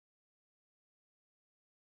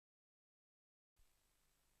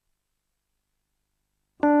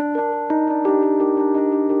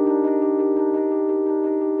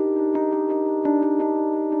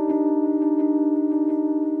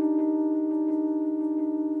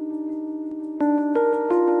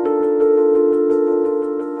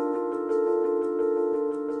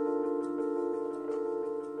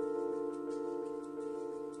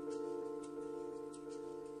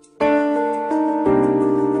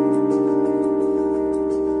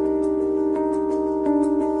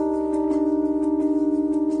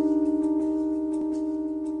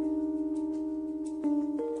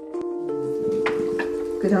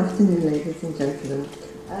afternoon, ladies and gentlemen.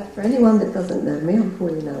 For anyone that doesn't know me, I'm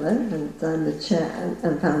Pauline Allen, and I'm the chair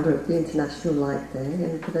and founder of the International Light Day.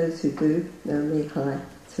 And for those who do know me, hi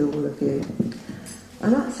to all of you.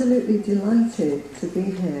 I'm absolutely delighted to be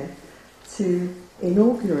here to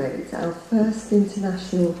inaugurate our first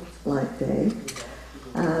International Light Day,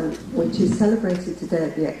 which is celebrated today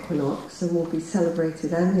at the equinox and will be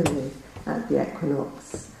celebrated annually at the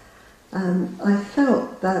equinox. I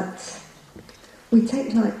felt that we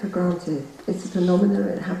take light for granted. It's a phenomenon,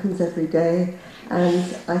 it happens every day, and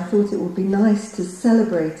I thought it would be nice to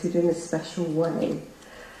celebrate it in a special way.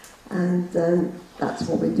 And that's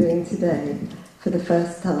what we're doing today for the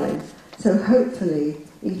first time. So hopefully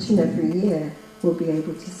each and every year we'll be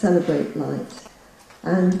able to celebrate light,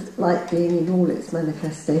 and light being in all its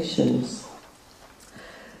manifestations.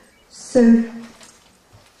 So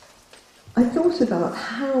I thought about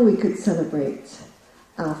how we could celebrate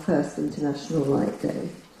our first International Light Day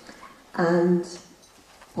and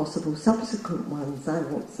possible subsequent ones. I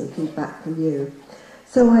want some feedback from you.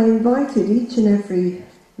 So I invited each and every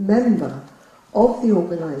member of the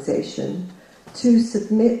organisation to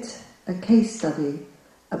submit a case study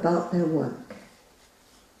about their work.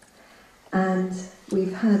 And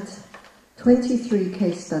we've had 23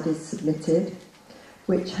 case studies submitted,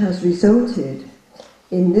 which has resulted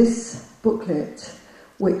in this booklet,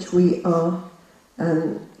 which we are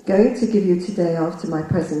going to give you today after my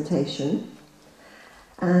presentation,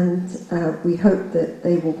 and we hope that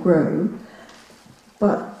they will grow.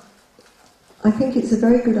 But I think it's a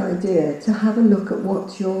very good idea to have a look at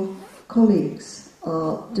what your colleagues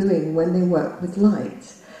are doing when they work with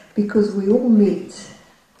light, because we all meet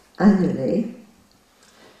annually,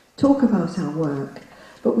 talk about our work,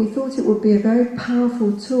 but we thought it would be a very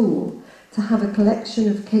powerful tool to have a collection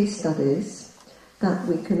of case studies that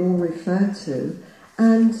we can all refer to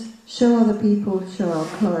and show other people, show our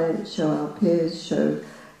clients, show our peers, show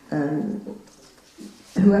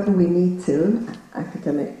whoever we need to,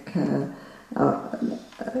 academic,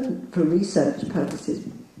 for research purposes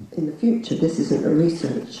in the future. This isn't a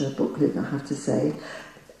research booklet, I have to say,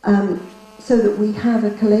 so that we have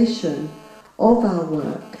a collation of our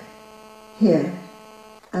work here.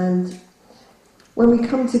 And when we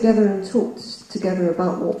come together and talk together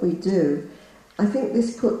about what we do, I think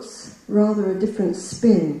this puts rather a different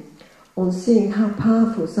spin on seeing how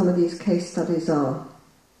powerful some of these case studies are.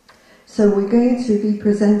 So we're going to be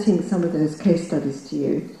presenting some of those case studies to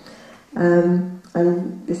you. And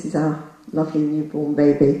this is our lovely newborn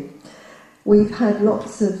baby. We've had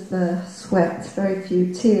lots of sweat, very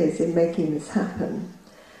few tears in making this happen.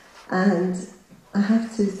 And I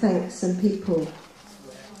have to thank some people.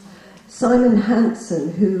 Simon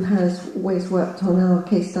Hansen, who has always worked on our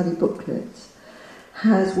case study booklet,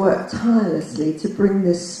 has worked tirelessly to bring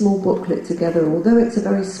this small booklet together. Although it's a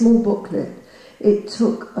very small booklet, it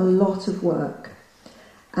took a lot of work,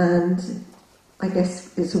 and I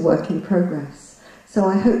guess it's a work in progress. So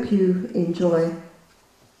I hope you enjoy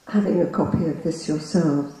having a copy of this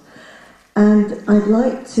yourselves. And I'd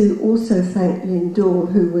like to also thank Lynn Dahl,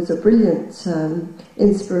 who was a brilliant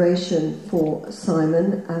inspiration for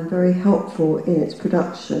Simon and very helpful in its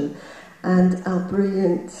production, and our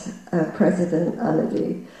brilliant president,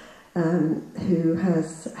 ILD, who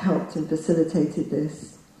has helped and facilitated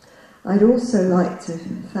this. I'd also like to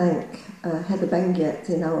thank Heather Benguet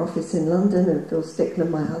in our office in London, and Phil Stickler,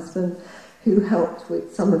 my husband, who helped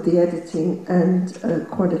with some of the editing and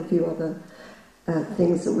quite a few other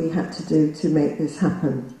things that we had to do to make this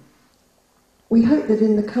happen. We hope that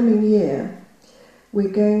in the coming year we're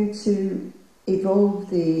going to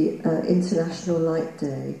evolve the International Light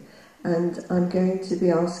Day, and I'm going to be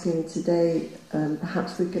asking today,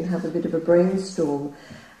 perhaps we can have a bit of a brainstorm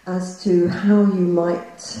as to how you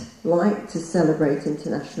might like to celebrate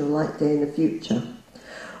International Light Day in the future.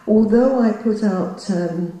 Although I put out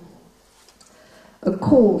a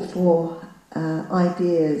call for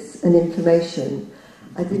ideas and information,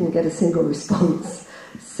 I didn't get a single response.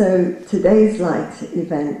 So today's light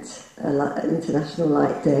event, International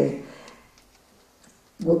Light Day,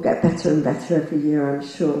 will get better and better every year, I'm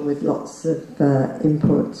sure, with lots of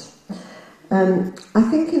input. I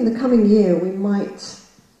think in the coming year we might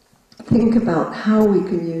think about how we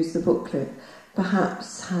can use the booklet,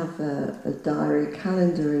 perhaps have a diary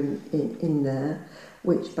calendar in there,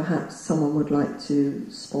 which perhaps someone would like to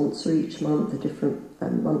sponsor each month, a different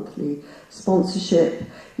monthly sponsorship.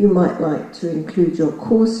 You might like to include your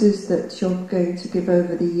courses that you're going to give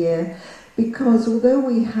over the year, because although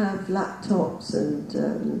we have laptops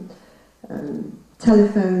and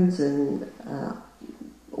telephones and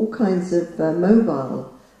all kinds of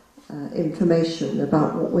mobile information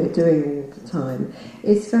about what we're doing all the time,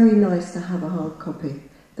 it's very nice to have a hard copy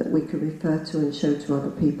that we can refer to and show to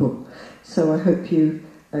other people. So I hope you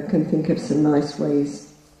can think of some nice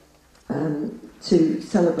ways to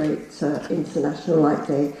celebrate International Light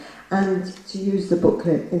Day and to use the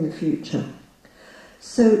booklet in the future.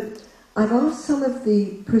 So I've asked some of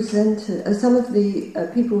the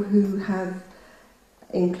people who have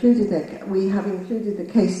included we have included the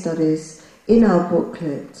case studies in our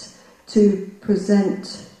booklet to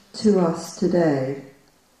present to us today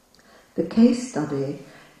the case study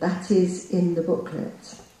that is in the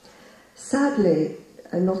booklet. Sadly,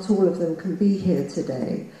 not all of them can be here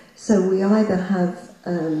today, so we either have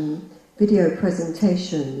video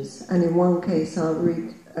presentations, and in one case I'll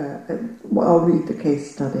read the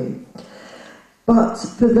case study. But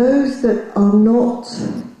for those that are not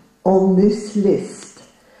on this list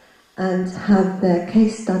and have their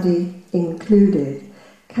case study included,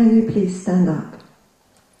 can you please stand up?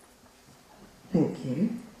 Thank you.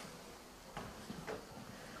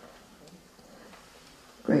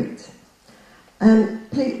 Great.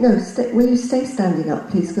 Please, will you stay standing up,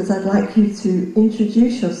 please, because I'd like you to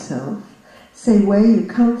introduce yourself, say where you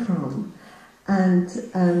come from, and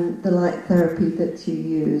the light therapy that you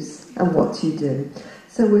use and what you do.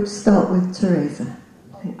 So we'll start with Teresa.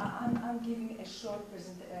 I'm giving a short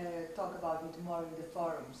talk about it tomorrow in the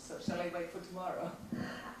forums, so shall I wait for tomorrow?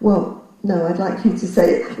 Well, no, I'd like you to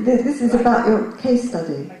say, this is about your case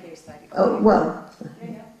study. My case study. Okay. Oh, well.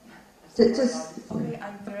 Yeah. Okay,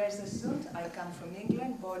 I'm Teresa Sunt. I come from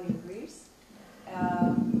England, born in Greece.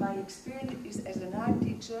 My experience is as an art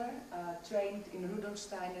teacher, trained in Rudolf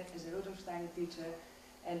Steiner as a Rudolf Steiner teacher,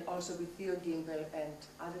 and also with Theo Gimbel and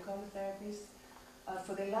other color therapists.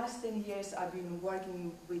 For the last 10 years, I've been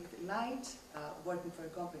working with light, working for a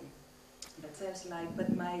company that sells light, but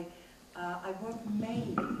I work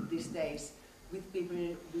mainly these days with people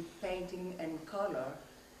with painting and color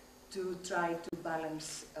to try to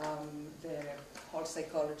balance their whole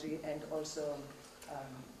psychology and also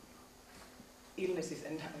illnesses,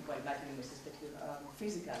 and well, not illnesses, but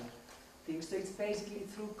physical things. So it's basically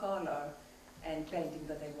through color and painting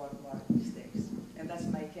that I work more these days. And that's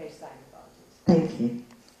my case study about it. Thank you.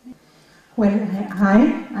 Well,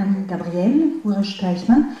 hi, I'm Gabrielle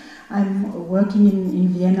Hure-Steichmann. I'm working in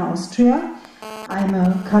Vienna, Austria. I'm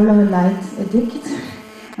a color light addict.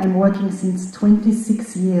 I'm working since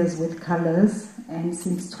 26 years with colors and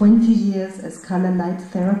since 20 years as color light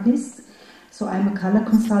therapist. So I'm a color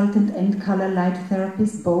consultant and color light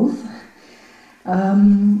therapist, both.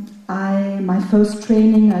 My first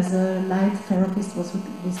training as a light therapist was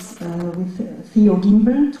with Theo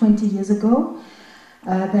Gimbel 20 years ago.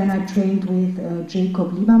 Then I trained with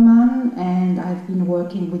Jacob Lieberman, and I've been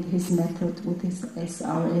working with his method, with his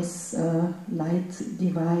SRS light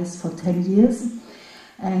device for 10 years.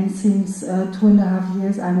 And since 2.5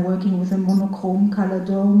 years I'm working with a monochrome color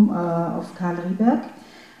dome of Karl Rieberg,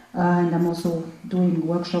 and I'm also doing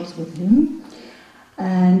workshops with him.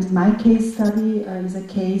 And my case study is a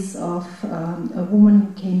case of a woman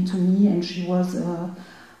who came to me, and she was,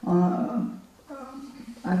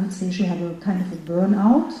 I would say she had a kind of a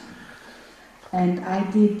burnout. And I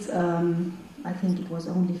did, I think it was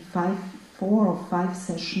only 4 or 5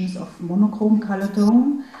 sessions of monochrome color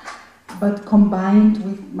dome, but combined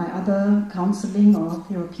with my other counseling or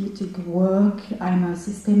therapeutic work, I'm a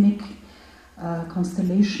systemic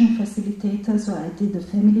constellation facilitator, so I did a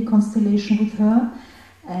family constellation with her,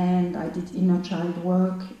 and I did inner child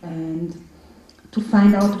work, and to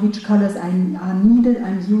find out which colors are needed,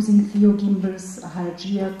 I'm using Theo Gimbel's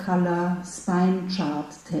Hygieia color spine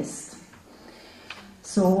chart test.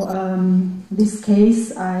 So this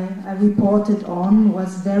case I reported on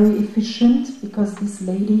was very efficient, because this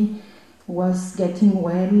lady was getting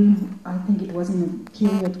well, I think it was in a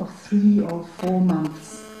period of 3 or 4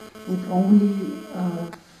 months, with only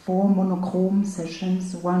 4 monochrome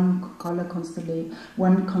sessions, one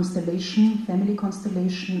constellation, family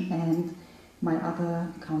constellation, and my other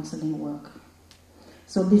counseling work.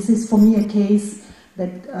 So this is for me a case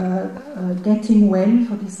that getting well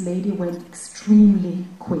for this lady went extremely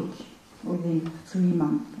quick, within 3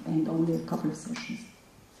 months and only a couple of sessions.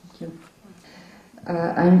 Thank you.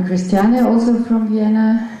 I'm Christiane, also from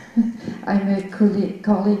Vienna. I'm a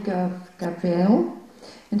colleague of Gabrielle,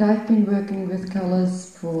 and I've been working with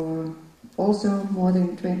colors for also more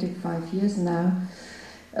than 25 years now.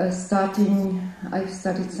 I've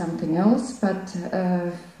studied something else, but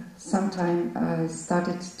sometime I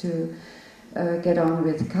started to get on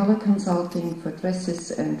with color consulting for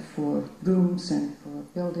dresses and for rooms and for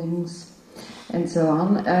buildings and so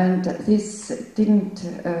on. And this didn't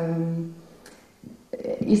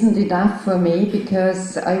isn't enough for me,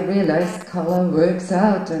 because I realized color works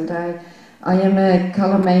out, and I am a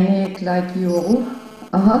color maniac like you all,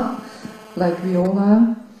 like we all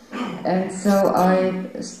are, and so I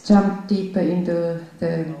jumped deeper into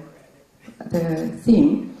the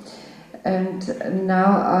theme, and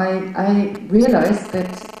now I realized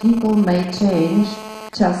that people may change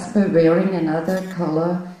just by wearing another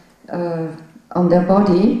color on their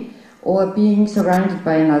body, or being surrounded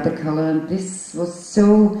by another color. And this was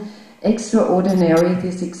so extraordinary,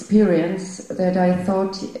 this experience, that I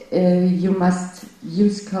thought you must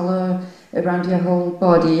use color around your whole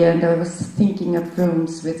body, and I was thinking of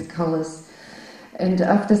rooms with colors. And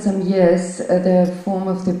after some years, the form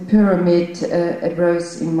of the pyramid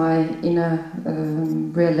arose in my inner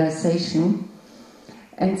realization.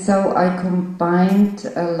 And so I combined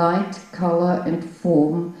light, color and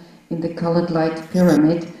form in the colored light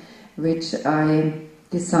pyramid, which I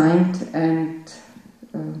designed and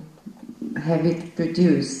have it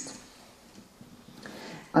produced.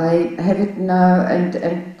 I have it now, and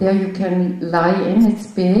there you can lie in. It's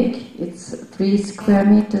big, it's 3 square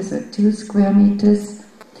meters or 2 square meters,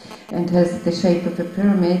 and has the shape of a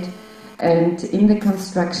pyramid. And in the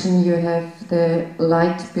construction you have the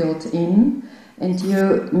light built in, and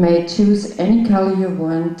you may choose any color you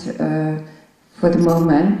want for the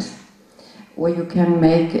moment, or you can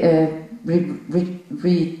make a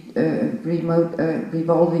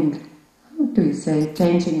revolving, how do you say,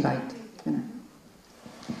 changing light. You know.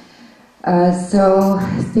 So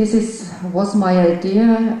this was my idea,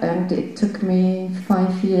 and it took me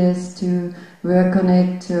 5 years to work on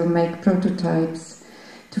it, to make prototypes,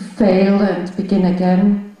 to fail and begin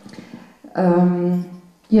again.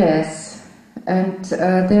 Yes, and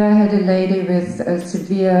there I had a lady with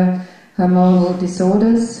severe hormonal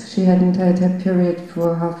disorders. She hadn't had her period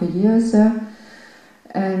for half a year or so,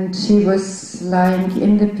 and she was lying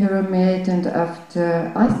in the pyramid, and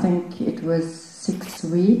after, I think it was 6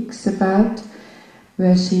 weeks about,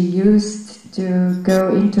 where she used to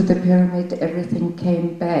go into the pyramid, everything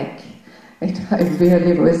came back, and I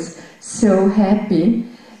really was so happy.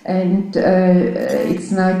 And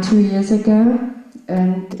it's now 2 years ago,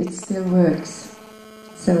 and it still works.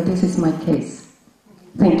 So this is my case.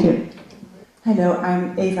 Thank you. Hello,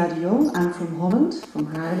 I'm Eva de Jong. I'm from Holland, from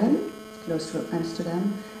Haarlem, close to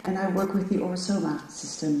Amsterdam, and I work with the Orosoma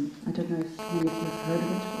system. I don't know if many of you have heard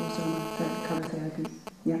of it, Orosoma color therapy.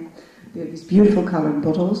 Yeah, they have these beautiful colored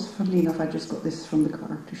bottles. Funnily enough, I just got this from the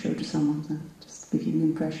car to show to someone, so just to give you an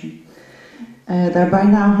impression. There are by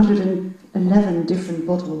now 111 different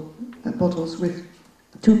bottles with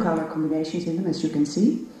 2 color combinations in them, as you can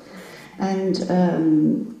see. And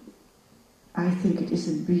I think it is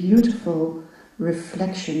a beautiful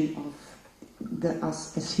reflection of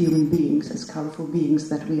us as human beings, as colorful beings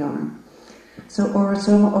that we are. So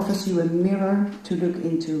Orosoma offers you a mirror to look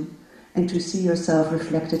into and to see yourself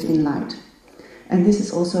reflected in light. And this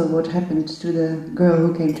is also what happened to the girl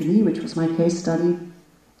who came to me, which was my case study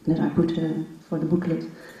that I put for the booklet.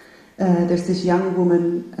 There's this young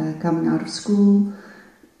woman coming out of school,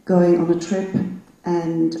 going on a trip,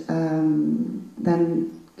 and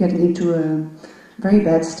then getting into a very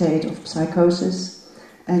bad state of psychosis.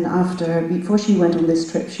 And before she went on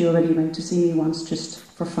this trip, she already went to see me once just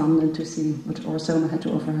for fun and to see what Orosoma had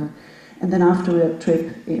to offer her. And then after the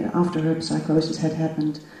trip, after her psychosis had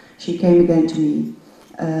happened, she came again to me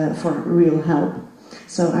for real help.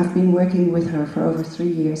 So I've been working with her for over 3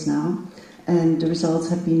 years now, and the results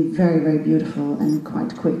have been very, very beautiful and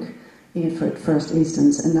quite quick for first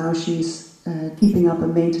instance. And now she's keeping up a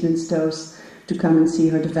maintenance dose to come and see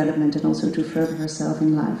her development and also to further herself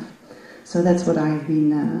in life. So that's what I've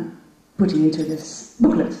been putting into this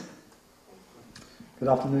booklet. Good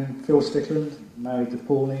afternoon, Phil Stickland, married to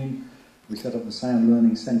Pauline. We set up the Sound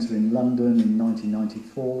Learning Centre in London in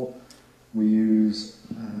 1994. We use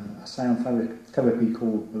a sound therapy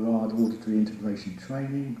called Barrard Auditory Integration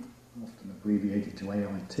Training, often abbreviated to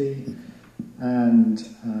AIT, and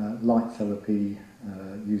light therapy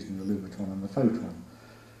using the Lubitron and the photon.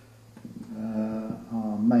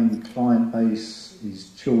 Our main client base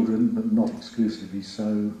is children, but not exclusively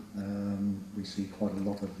so. We see quite a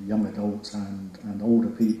lot of young adults and older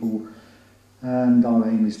people, and our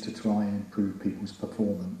aim is to try and improve people's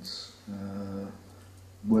performance,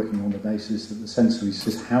 working on the basis that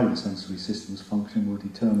how the sensory systems function will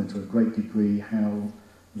determine to a great degree how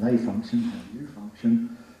they function, how you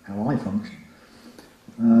function, how I function.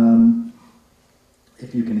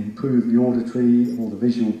 If you can improve the auditory or the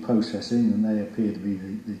visual processing, and they appear to be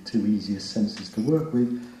the 2 easiest senses to work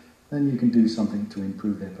with, then you can do something to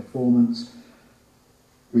improve their performance.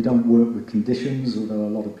 We don't work with conditions, although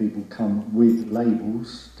a lot of people come with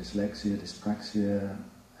labels: dyslexia, dyspraxia,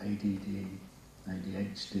 ADD,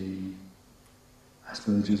 ADHD,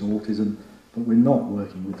 Asperger's, autism. But we're not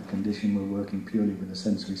working with the condition, we're working purely with the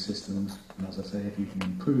sensory systems. And as I say, if you can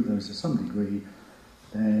improve those to some degree,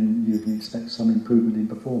 then you can expect some improvement in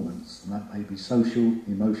performance. And that may be social,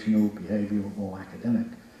 emotional, behavioural or academic.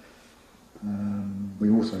 We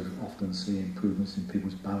also often see improvements in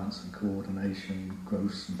people's balance and coordination,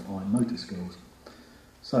 gross and fine motor skills.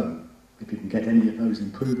 So, if you can get any of those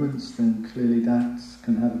improvements, then clearly that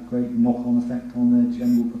can have a great knock-on effect on their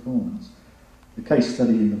general performance. The case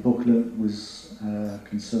study in the booklet was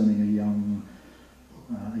concerning a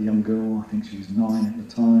young girl. I think she was 9 at the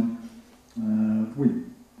time, with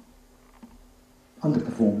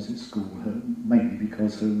underperformance at school, mainly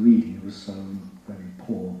because her reading was so very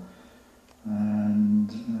poor. And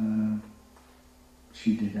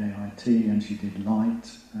she did AIT and she did light,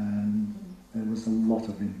 and there was a lot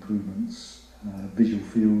of improvements. Visual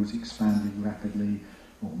fields expanded rapidly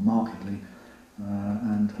or markedly,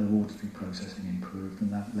 and her auditory processing improved,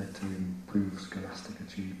 and that led to improved scholastic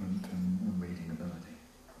achievement and reading ability.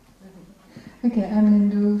 Okay, I'm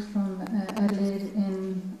Lindu from Adelaide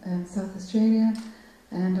in South Australia,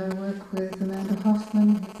 and I work with Amanda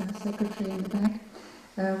Hoffman, who's our secretary in the back.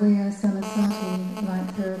 We are Samasati light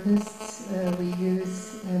therapists. We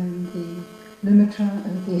use the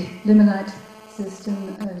Luminite system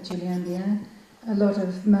of Julian Bien, a lot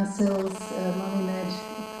of Marcel's Molymed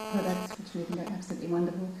products, which we think are absolutely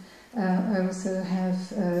wonderful. I also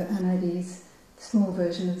have NID's small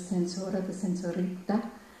version of the Sensora, the Sensorita.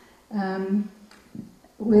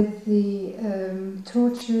 With the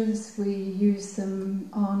torches, we use them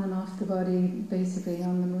on and off the body, basically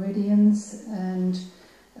on the meridians, and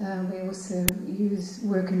we also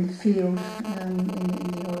work in the field in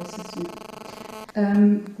the oral system.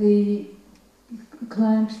 The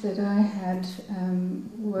client that I had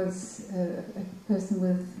was a person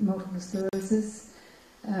with multiple sclerosis,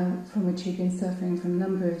 from which he'd been suffering for a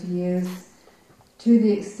number of years, to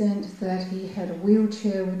the extent that he had a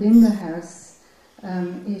wheelchair within the house.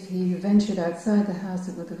 If he ventured outside the house,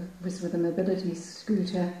 it was with a mobility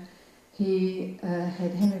scooter. He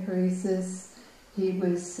had hemiparesis. He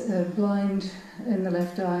was blind in the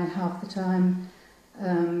left eye half the time.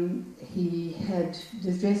 He had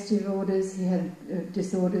digestive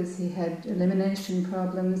disorders. He had elimination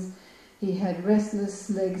problems. He had restless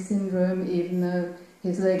leg syndrome, even though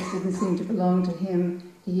his legs didn't seem to belong to him.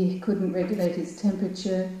 He couldn't regulate his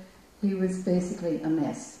temperature. He was basically a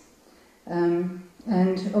mess.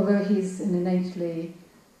 And although he's an innately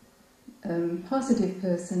positive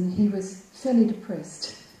person, he was fairly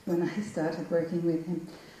depressed when I started working with him.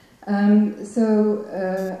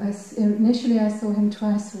 Initially I saw him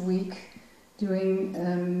twice a week doing,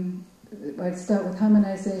 I'd start with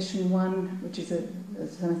harmonization 1, which is a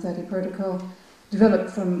Samasati protocol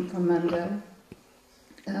developed from Mandel.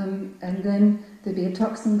 And then there'd be a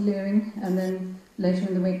toxin clearing, and then later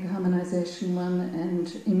in the week the harmonization 1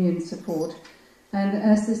 and immune support. And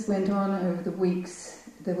as this went on over the weeks,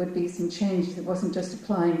 there would be some changes. It wasn't just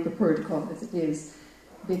applying the protocol as it is,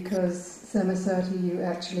 because Samasati, you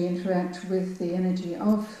actually interact with the energy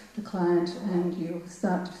of the client and you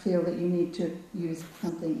start to feel that you need to use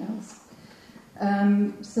something else.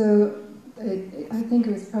 I think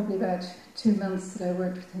it was probably about 2 months that I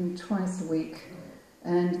worked with him twice a week,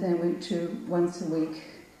 and then went to once a week,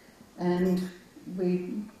 and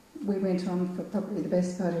we went on for probably the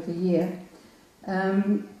best part of a year.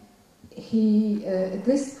 At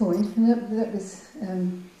this point, and that was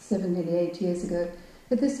 7, nearly 8 years ago,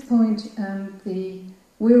 at this point the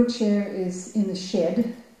wheelchair is in the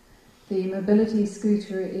shed, the mobility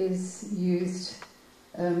scooter is used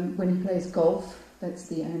when he plays golf, that's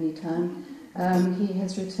the only time. He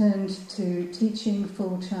has returned to teaching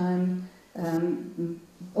full-time.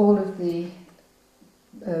 All of the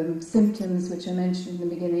symptoms which I mentioned in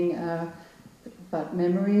the beginning are but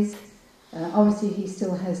memories. Obviously he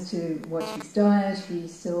still has to watch his diet, he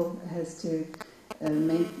still has to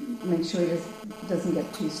make sure he doesn't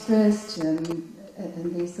get too stressed and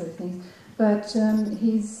these sort of things. But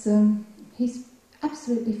he's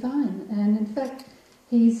absolutely fine, and in fact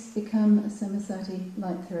he's become a Samasati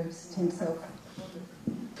light therapist himself.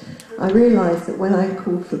 I realise that when I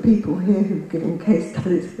call for people here who've given case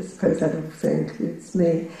studies, I suppose that also includes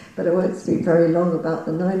me, but I won't speak very long about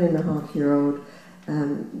the 9.5-year-old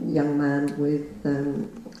young man with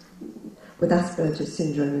Asperger's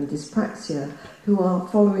syndrome and dyspraxia, who are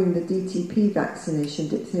following the DTP vaccination,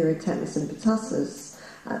 diphtheria, tetanus and pertussis.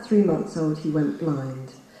 At 3 months old he went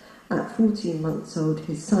blind. At 14 months old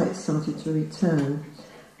his sight started to return,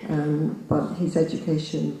 but his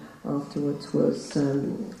education afterwards was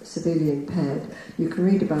severely impaired. You can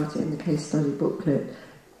read about it in the case study booklet,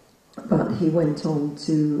 but he went on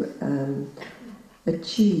to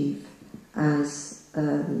achieve as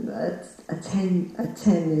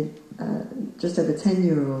just over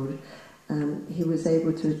 10-year-old. He was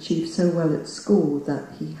able to achieve so well at school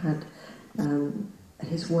that he had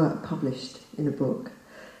his work published in a book.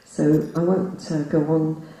 So I won't go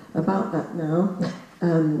on about that now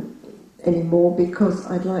anymore, because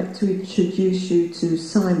I'd like to introduce you to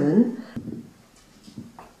Simon.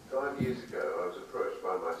 5 years ago, I was approached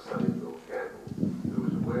by my son-in-law, Campbell, who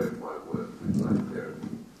was aware of my work with light therapy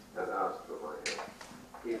and asked for my help.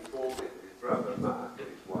 He informed me that his brother Mark and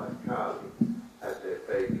his wife Carly had their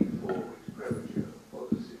baby 4 weeks premature on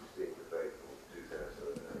the 16th of April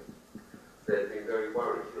 2008. They had been very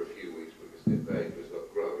worried for a few weeks because their baby was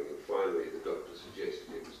not growing, and finally the doctor suggested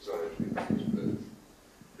it was time to induce birth.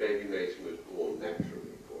 Baby Mason was born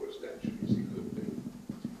naturally, or as naturally as he could be.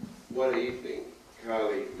 One evening,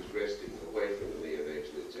 Carly was resting away from the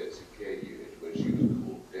neonatal intensive care unit when she was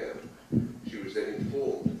called down. She was then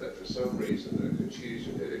informed that for some reason a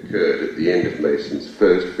contusion had occurred at the end of Mason's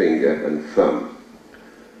first finger and thumb.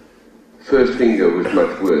 First finger was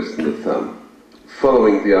much worse than the thumb.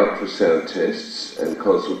 Following the ultrasound tests and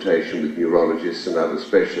consultation with neurologists and other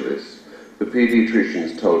specialists, the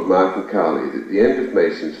paediatricians told Mark and Carly that the end of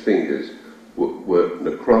Mason's fingers were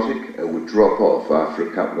necrotic and would drop off after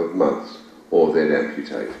a couple of months, or they'd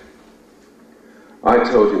amputate. I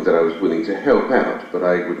told him that I was willing to help out, but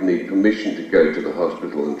I would need permission to go to the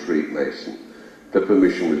hospital and treat Mason. The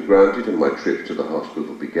permission was granted and my trip to the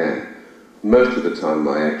hospital began. Most of the time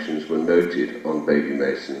my actions were noted on baby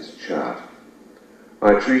Mason's chart.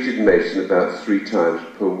 I treated Mason about 3 times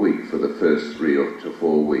per week for the first 3 to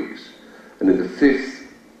 4 weeks, and in the 5th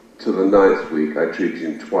to the 9th week I treated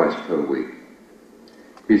him twice per week.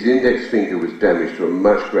 His index finger was damaged to a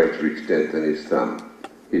much greater extent than his thumb.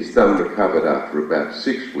 His thumb recovered after about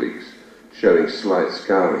 6 weeks, showing slight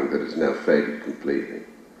scarring that has now faded completely.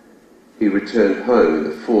 He returned home in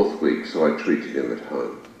the 4th week, so I treated him at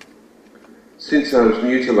home. Since I was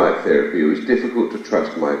new to light therapy, it was difficult to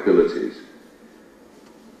trust my abilities.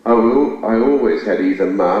 I always had either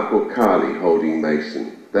Mark or Carly holding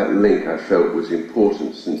Mason. That link I felt was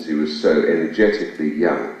important since he was so energetically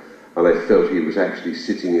young, and I felt he was actually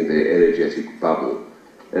sitting in their energetic bubble,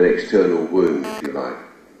 an external wound, if you like.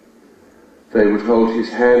 They would hold his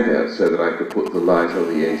hand out so that I could put the light on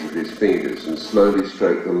the ends of his fingers and slowly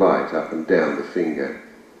stroke the light up and down the finger.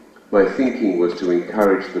 My thinking was to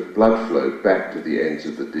encourage the blood flow back to the ends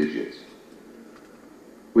of the digits.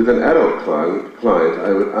 With an adult client,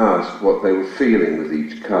 I would ask what they were feeling with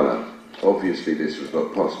each colour. Obviously this was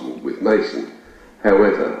not possible with Mason.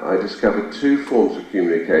 However, I discovered 2 forms of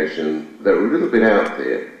communication that were a little bit out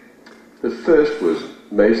there. The first was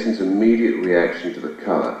Mason's immediate reaction to the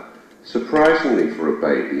colour. Surprisingly for a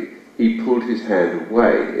baby, he pulled his hand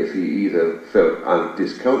away if he either felt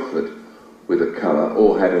discomfort with a colour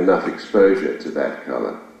or had enough exposure to that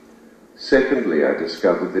colour. Secondly, I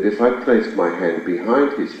discovered that if I placed my hand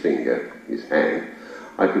behind his finger, his hand,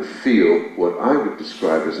 I could feel what I would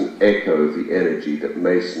describe as an echo of the energy that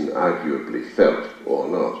Mason arguably felt, or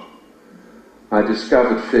not. I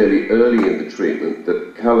discovered fairly early in the treatment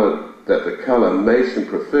that the colour Mason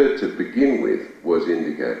preferred to begin with was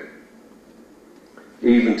indigo.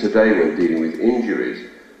 Even today, when dealing with injuries,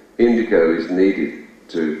 indigo is needed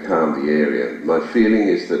to calm the area. My feeling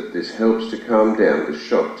is that this helps to calm down the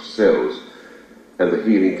shocked cells, and the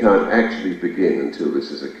healing can't actually begin until this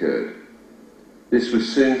has occurred. This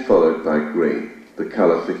was soon followed by green, the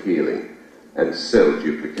colour for healing, and cell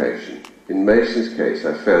duplication. In Mason's case,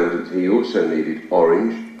 I found that he also needed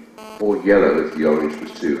orange, or yellow if the orange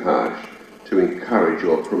was too harsh, to encourage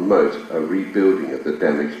or promote a rebuilding of the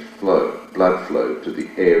damaged blood flow to the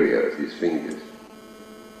area of his fingers.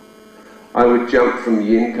 I would jump from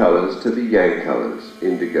yin colours to the yang colours,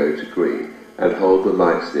 indigo to green, and hold the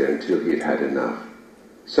lights there until he had had enough.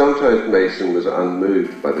 Sometimes Mason was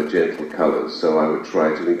unmoved by the gentle colours, so I would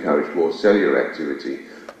try to encourage more cellular activity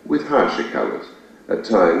with harsher colours. At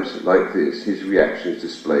times, like this, his reactions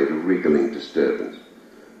displayed a wriggling disturbance.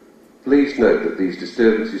 Please note that these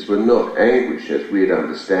disturbances were not anguish as we'd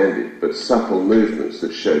understand it, but subtle movements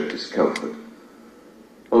that showed discomfort.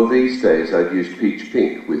 On these days, I'd use peach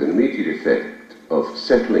pink with an immediate effect of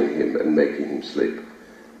settling him and making him sleep.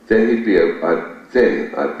 Then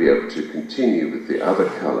I'd be able to continue with the other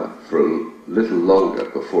colour for a little longer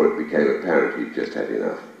before it became apparent he'd just had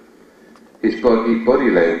enough. His body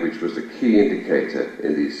language was the key indicator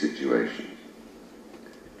in these situations.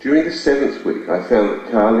 During the 7th week, I found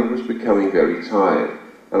that Carly was becoming very tired,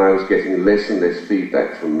 and I was getting less and less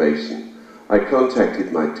feedback from Mason. I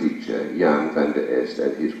contacted my teacher, Jan van der Est,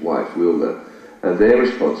 and his wife, Wilma, and their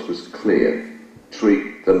response was clear: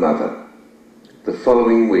 treat the mother. The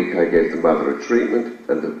following week, I gave the mother a treatment,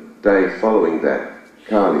 and the day following that,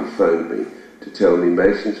 Carly phoned me to tell me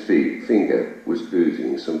Mason's finger was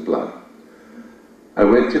oozing some blood. I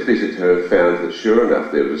went to visit her and found that sure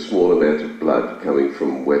enough there was a small amount of blood coming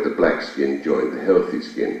from where the black skin joined the healthy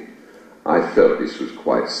skin. I felt this was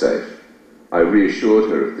quite safe. I reassured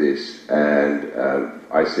her of this, and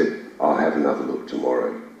I said, I'll have another look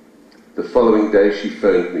tomorrow. The following day she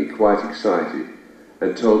phoned me quite excited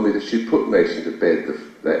and told me that she'd put Mason to bed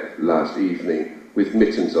that last evening with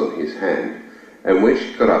mittens on his hand, and when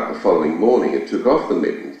she got up the following morning and took off the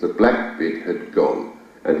mittens, the black bit had gone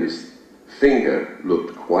and his finger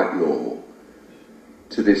looked quite normal.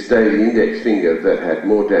 To this day, the index finger that had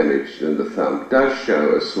more damage than the thumb does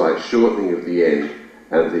show a slight shortening of the end,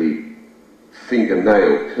 and the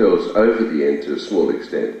fingernail curls over the end to a small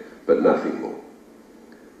extent, but nothing more.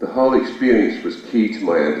 The whole experience was key to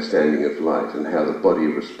my understanding of light and how the body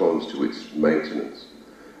responds to its maintenance,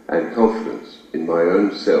 and confidence in my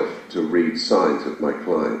own self to read signs of my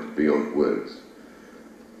client beyond words.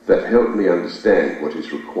 That helped me understand what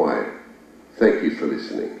is required. Thank you for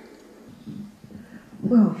listening.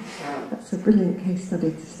 Well, that's a brilliant case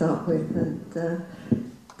study to start with, and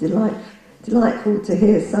delightful to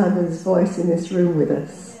hear Simon's voice in this room with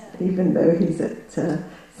us, even though he's at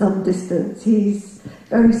some distance. He's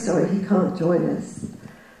very sorry he can't join us,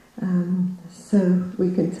 so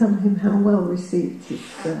we can tell him how well received his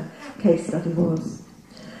case study was.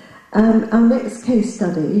 Our next case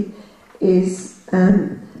study is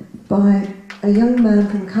by a young man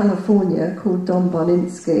from California called Don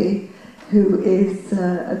Boninsky, who is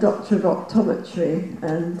a doctor of optometry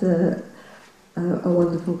and a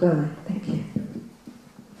wonderful guy. Thank you.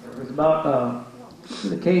 It was about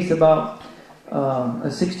the case about a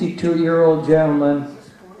 62-year-old gentleman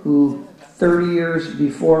who 30 years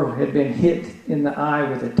before had been hit in the eye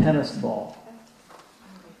with a tennis ball.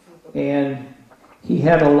 And he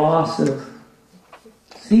had a loss of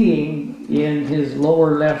seeing in his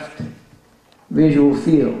lower left visual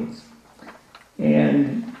fields.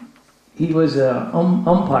 And he was an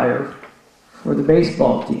umpire for the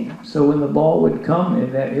baseball team. So when the ball would come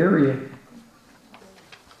in that area,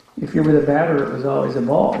 if you were the batter, it was always a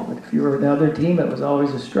ball. But if you were the other team, it was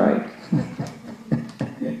always a strike.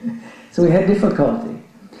 So we had difficulty.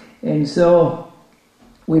 And so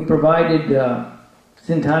we provided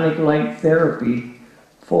syntonic light therapy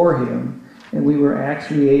for him, and we were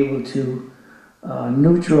actually able to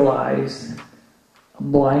neutralize a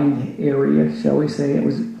blind area, shall we say. It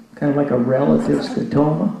was kind of like a relative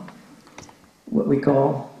scotoma, what we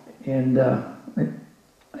call. And I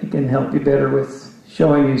can help you better with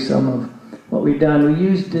showing you some of what we've done. We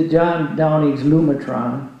used John Downing's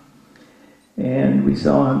Lumitron, and we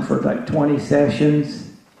saw him for like 20 sessions.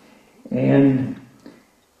 And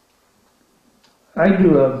I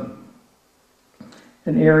do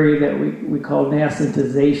an area that we call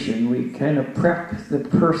nascentization. We kind of prep the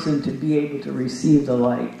person to be able to receive the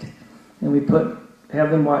light. And we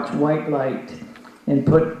have them watch white light and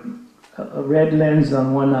put a red lens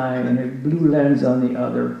on one eye and a blue lens on the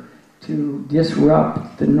other to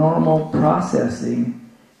disrupt the normal processing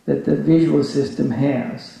that the visual system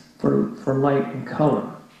has for light and color.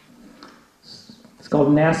 It's called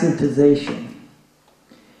nascentization.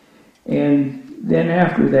 And then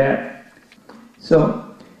after that, so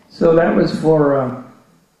that was for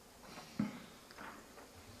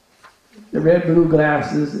the red-blue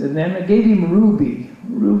glasses, and then I gave him ruby.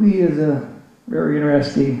 Ruby is a very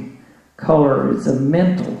interesting color. It's a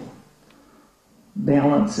mental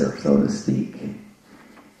balancer, so to speak,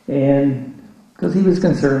 and because he was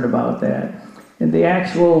concerned about that. And the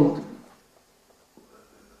actual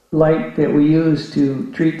light that we used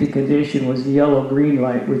to treat the condition was the yellow-green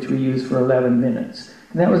light, which we used for 11 minutes.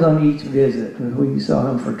 And that was on each visit. We saw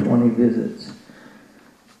him for 20 visits.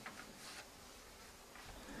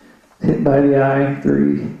 Hit by the eye,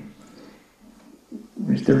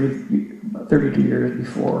 32 years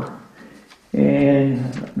before. And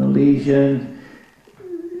no lesion.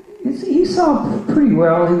 He saw pretty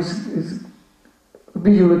well. His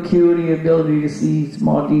visual acuity, ability to see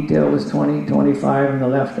small detail was 20/25 in the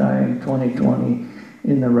left eye and 20/20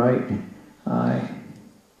 in the right eye.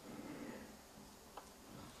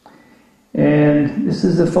 And this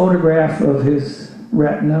is a photograph of his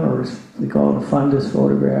retina, or we call it a fundus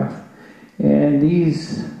photograph. And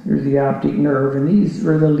here's the optic nerve, and these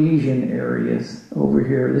were the lesion areas over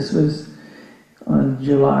here. This was on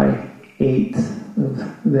July 8th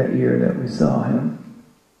of that year that we saw him.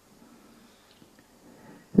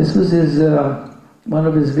 This was his one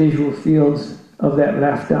of his visual fields of that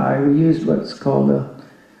left eye. We used what's called a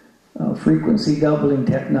frequency doubling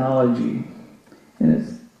technology, and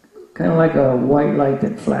it's kind of like a white light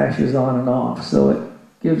that flashes on and off. So it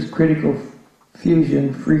gives critical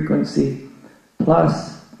fusion frequency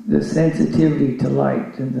plus the sensitivity to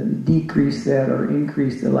light, and then decrease that or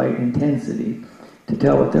increase the light intensity to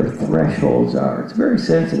tell what their thresholds are. It's a very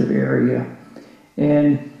sensitive area,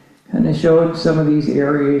 and kind of showed some of these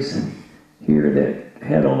areas here that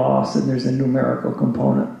had a loss, and there's a numerical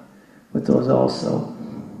component with those also.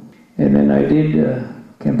 And then I did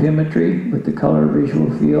campimetry with the color visual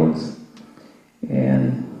fields,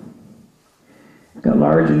 and got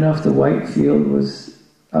large enough the white field was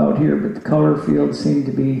out here, but the color field seemed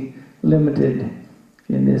to be limited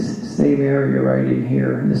in this same area right in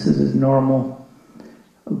here. And this is his normal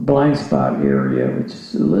blind spot area, which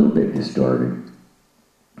is a little bit distorted.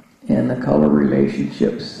 And the color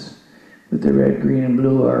relationships with the red, green, and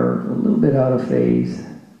blue are a little bit out of phase.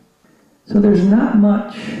 So there's not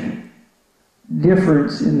much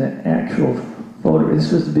difference in the actual photo.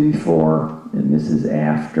 This was before, and this is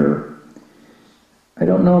after. I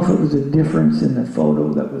don't know if it was a difference in the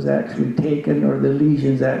photo that was actually taken or the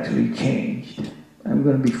lesions actually changed. I'm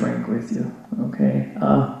going to be frank with you, okay?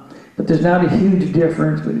 But there's not a huge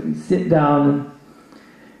difference, but if you sit down and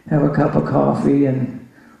have a cup of coffee and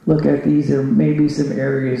look at these, there may be some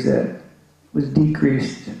areas that was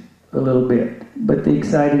decreased a little bit. But the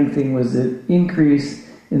exciting thing was the increase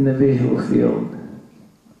in the visual field,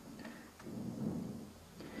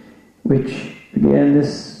 which, again,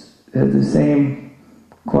 this has the same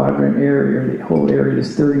quadrant area, the whole area,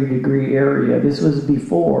 this 30-degree area. This was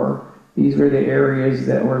before. These were the areas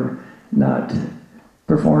that were not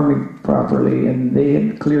performing properly, and they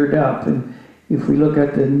had cleared up. And if we look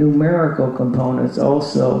at the numerical components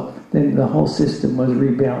also, then the whole system was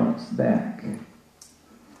rebalanced back,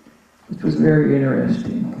 which was very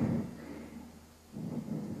interesting.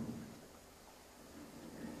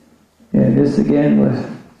 And this again was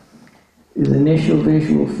his initial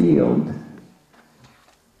visual field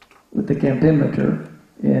with the campimeter,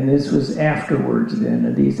 and this was afterwards then,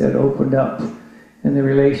 and these had opened up, and the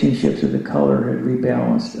relationships of the color had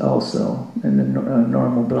rebalanced also, and the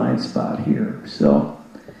normal blind spot here. So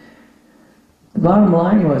the bottom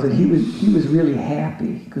line was that he was really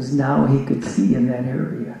happy, because now he could see in that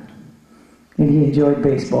area, and he enjoyed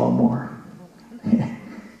baseball more.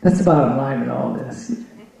 That's the bottom line in all this.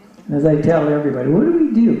 And as I tell everybody, what do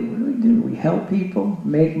we do? What do we do? We help people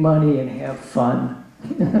make money and have fun.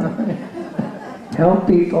 Help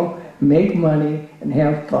people, make money, and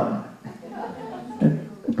have fun.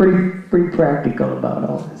 Pretty practical about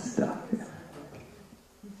all this stuff.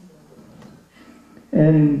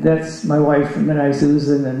 And that's my wife, and then I,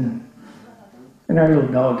 Susan, and our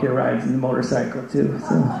little dog here rides in the motorcycle too.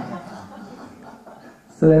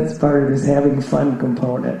 So that's part of this having fun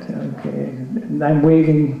component. Okay, and I'm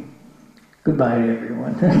waving goodbye to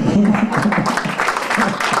everyone.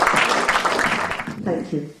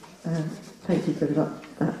 Thank you. Thank you for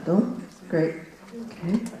that, Don. Great.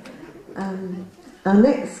 Okay. Our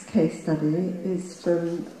next case study is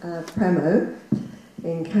from Premo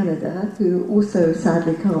in Canada, who also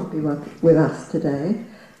sadly can't be with us today.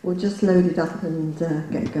 We'll just load it up and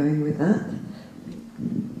get going with that.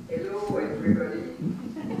 Hello, everybody.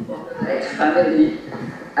 Nice family.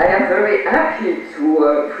 I am very happy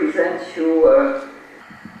to present you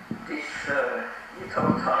this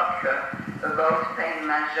little talk about pain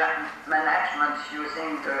management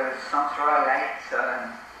using the central light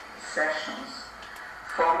sessions.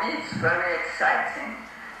 For me, it's very exciting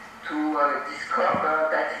to discover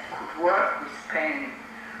that it could work with pain.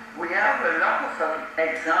 We have a lot of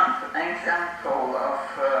example of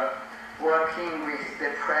working with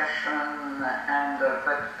depression, and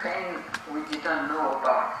but pain we didn't know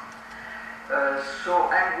about.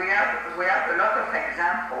 And we have a lot of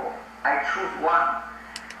examples. I choose one,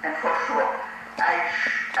 and for sure I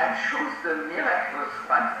choose the miraculous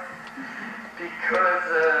one because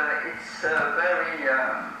it's a very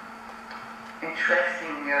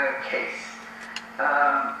interesting case.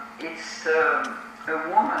 It's a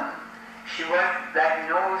woman. She was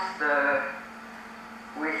diagnosed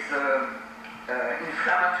with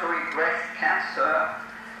inflammatory breast cancer,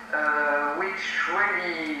 which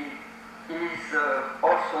really is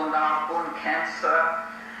also now bone cancer,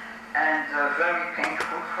 and very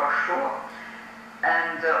painful for sure.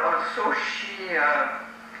 And also she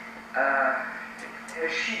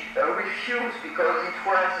refused because it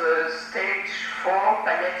was stage 4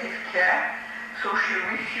 palliative care, So she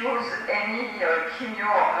refused any chemo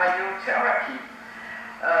or radiotherapy.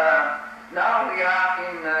 Now we are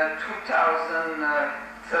in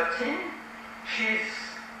 2013. She's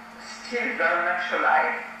still very much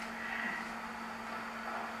alive.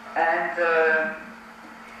 And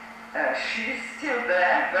she's still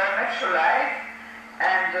there, very much alive,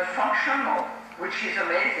 and functional, which is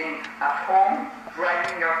amazing, at home,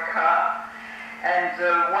 driving her car. And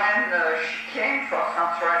when she came for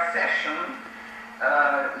central session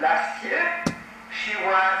last year, she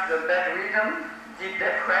was bedridden, deep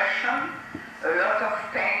depression, a lot of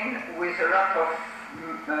pain with a lot of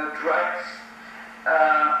drugs.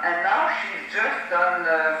 And now she's just on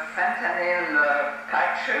fentanyl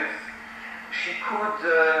patches. She could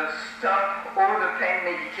stop all the pain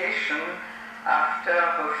medication after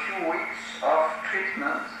a few weeks of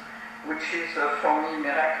treatment, which is for me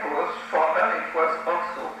miraculous. For her it was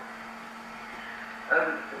also.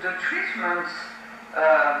 The treatment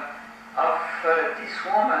of this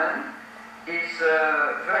woman is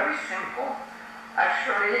very simple.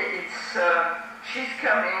 Actually, she's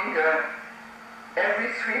coming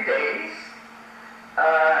every 3 days,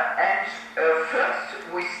 and first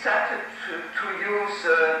we started to use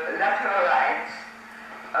laterite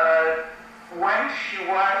when she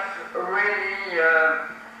was really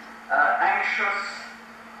anxious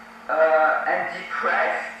and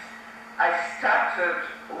depressed. I started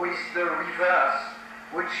with the reverse,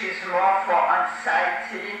 which is more for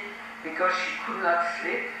anxiety because she could not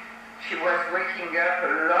sleep. She was waking up a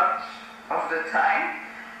lot of the time.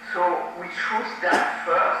 So we chose that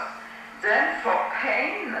first. Then for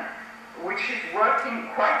pain, which is working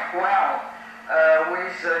quite well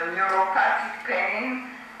with neuropathic pain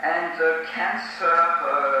and cancer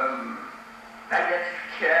palliative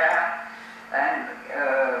care. And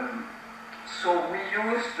so we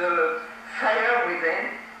use the fire within.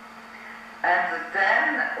 And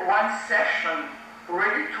then one session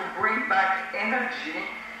really to bring back energy,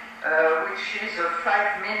 which is a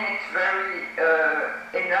 5-minute very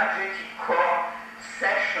energetic core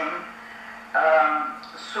session.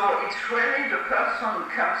 So it's really the person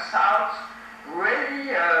comes out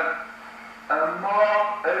really more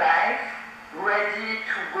alive, ready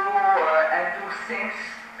to go and do things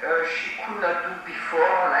she could not do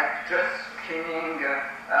before, like just cleaning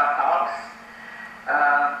her house.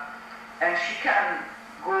 And she can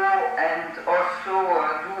go and also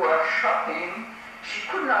do her shopping. She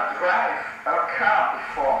could not drive her car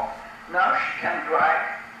before. Now she can drive.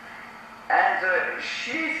 And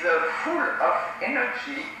she's full of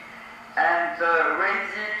energy and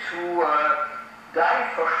ready to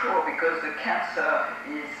die for sure, because the cancer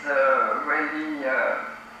is really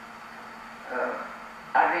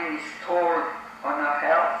having its toll on her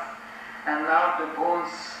health. And now the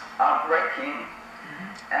bones are breaking.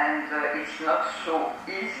 And it's not so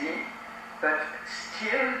easy, but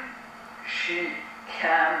still she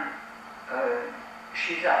can,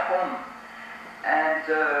 she's at home. And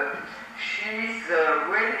she's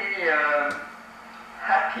really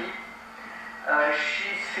happy.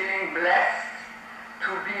 She's feeling blessed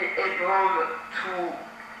to be able to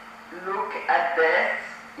look at death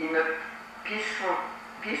in a peaceful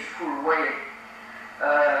way,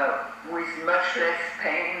 with much less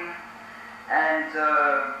pain, and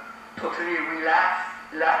totally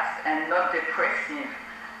relaxed and not depressive,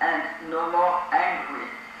 and no more angry,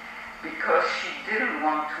 because she didn't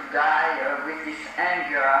want to die with this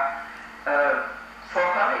anger. For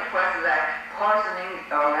her it was like poisoning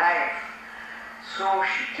her life. So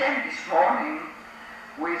she came this morning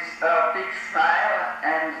with a big smile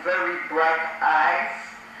and very bright eyes,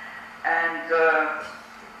 and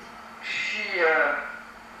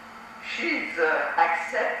she's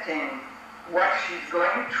accepting what she's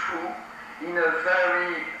going through in a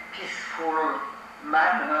very peaceful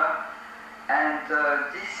manner, and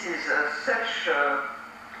this is such a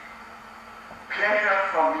pleasure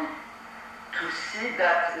for me to see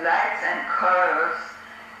that lights and colors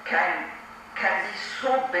can be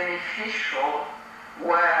so beneficial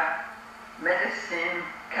where medicine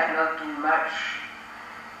cannot do much.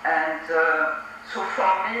 And so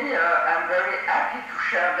for me, I'm very happy to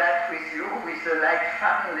share that with you, with the Light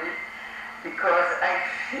family, because I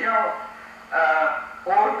feel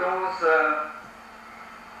all those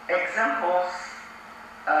examples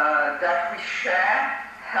that we share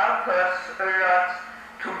help us a lot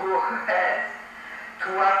to go ahead, to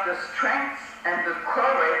have the strength and the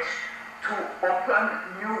courage to open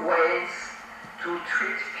new ways to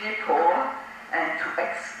treat people and to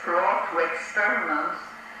explore, to experiment.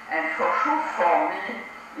 And for sure, for me,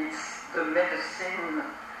 it's the medicine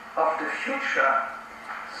of the future.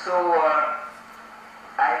 So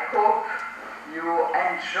I hope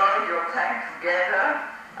enjoy your time together.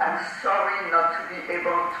 I'm sorry not to be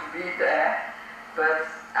able to be there, but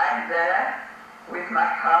I'm there with my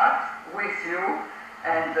heart, with you,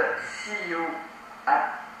 and see you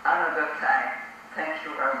at another time. Thank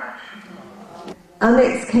you very much. Our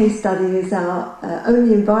next case study is our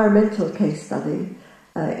only environmental case study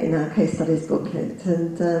in our case studies booklet,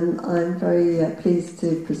 and I'm very pleased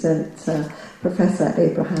to present Professor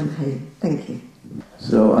Abraham Hay. Thank you.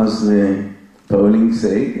 So, as Pauline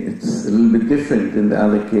said, it's a little bit different than the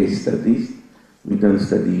other case studies. We don't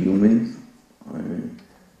study humans.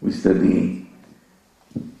 We study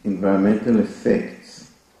environmental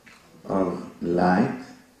effects of light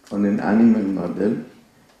on an animal model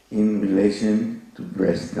in relation to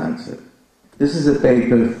breast cancer. This is a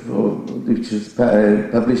paper which was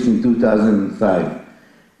published in 2005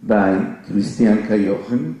 by Christian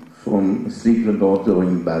Kajochen from a sleep laboratory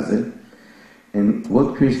in Basel. And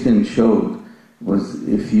what Christian showed was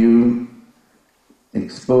if you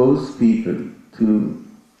expose people to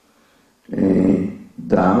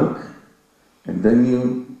dark, and then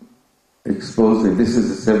you expose them, this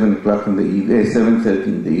is at 7:00 in the evening, 7:30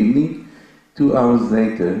 in the evening, 2 hours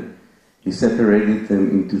later, he separated them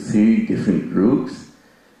into 3 different groups.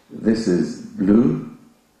 This is blue,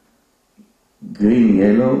 green,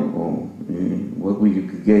 yellow, or what we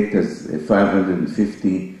could get as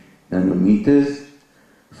 550 nanometers,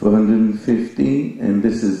 450, and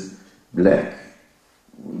this is black.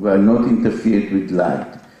 We are not interfered with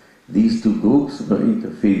light. These 2 groups were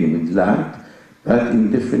interfering with light, but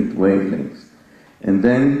in different wavelengths. And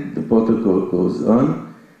then the protocol goes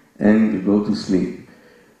on, and you go to sleep.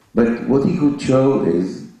 But what he could show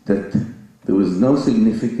is that there was no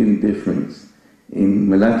significant difference in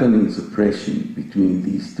melatonin suppression between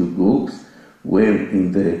these 2 groups, where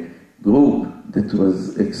in the group that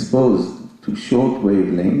was exposed to short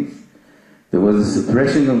wavelengths, there was a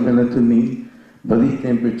suppression of melatonin, body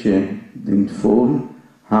temperature didn't fall,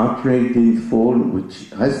 heart rate didn't fall, which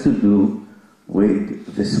has to do with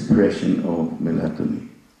the suppression of melatonin.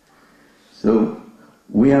 So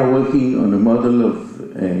we are working on a model of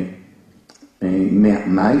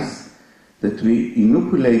mice that we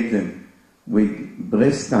inoculate them with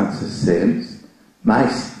breast cancer cells,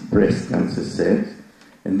 mice breast cancer cells,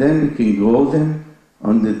 and then we can grow them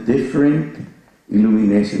under different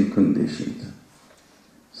illumination conditions.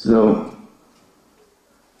 So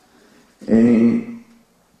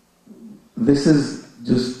this is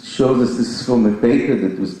just shows us, this is from a paper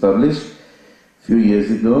that was published a few years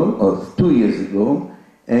ago, or 2 years ago,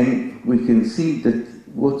 and we can see that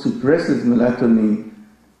what suppresses melatonin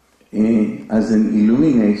as an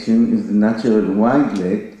illumination is the natural white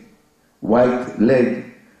LED,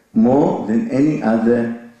 more than any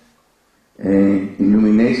other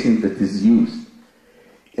illumination that is used.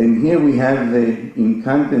 And here we have the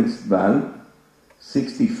incandescent bulb,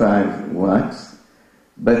 65 watts,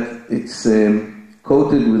 but it's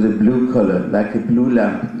coated with a blue color, like a blue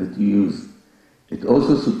lamp that you use. It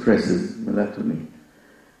also suppresses melatonin.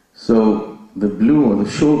 So the blue or the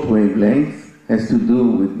short wavelength has to do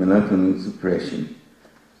with melatonin suppression.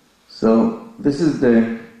 So this is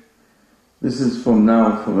from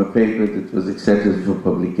a paper that was accepted for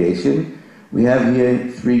publication. We have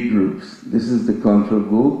here 3 groups. This is the control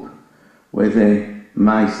group, where the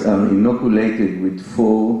mice are inoculated with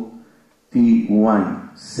 4 T1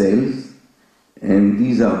 cells, and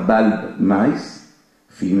these are bulb mice,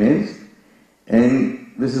 females.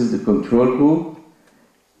 And this is the control group.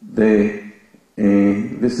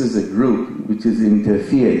 This is a group which is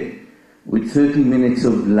interfered with 30 minutes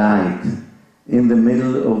of light in the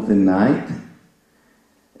middle of the night,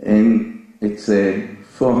 and it's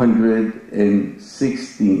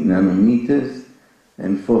 460 nanometers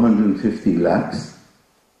and 450 lux.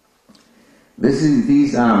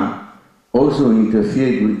 These are also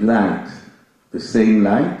interfered with light, the same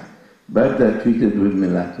light, but they're treated with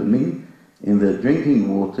melatonin in the drinking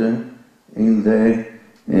water in the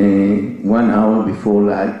 1 hour before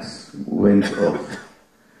lights went off.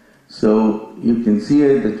 So you can see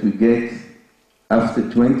here that we get, after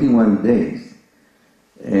 21 days,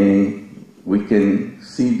 we can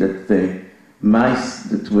see that the mice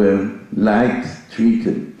that were light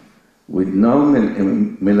treated with no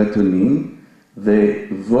melatonin, the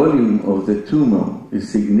volume of the tumor is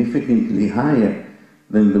significantly higher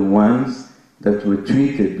than the ones that were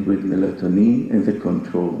treated with melatonin and the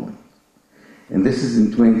control ones. And this is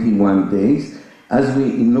in 21 days. As we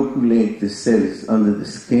inoculate the cells under the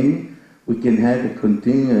skin, we can have a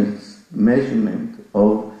continuous measurement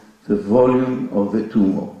of the volume of the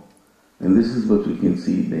tumor. And this is what we can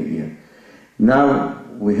see here. Now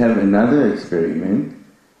we have another experiment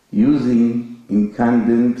using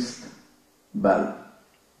incandescent bulb,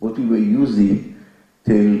 what we were using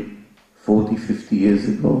till 40, 50 years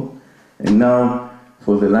ago, and now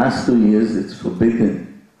for the last 2 years it's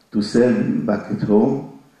forbidden to sell them back at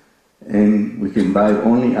home, and we can buy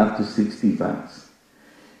only up to 60 watts.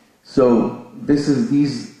 So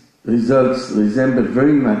these results resemble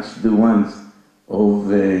very much the ones of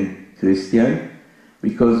Christian,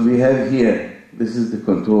 because we have here, this is the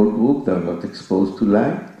control group, they are not exposed to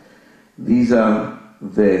light. These are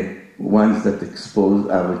the ones that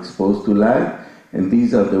are exposed to light, and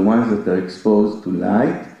these are the ones that are exposed to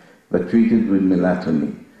light but treated with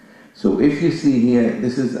melatonin. So if you see here,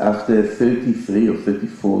 this is after 33 or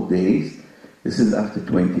 34 days, this is after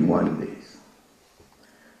 21 days.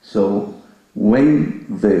 So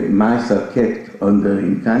when the mice are kept under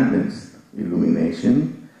incandescent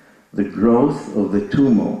illumination, the growth of the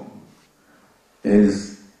tumor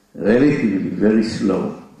is relatively very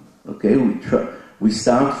slow. Okay, we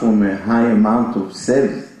start from a high amount of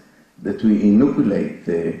cells that we inoculate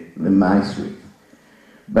the mice with.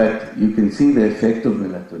 But you can see the effect of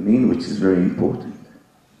melatonin, which is very important.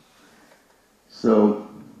 So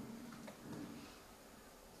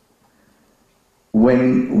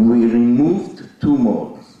when we removed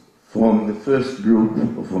tumors from the first group,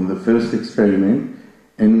 or from the first experiment,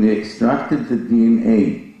 and we extracted the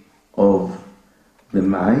DNA of the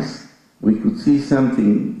mice, we could see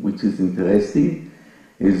something which is interesting,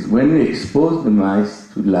 is when we expose the mice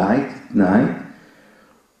to light at night,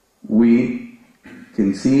 we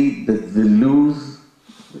can see that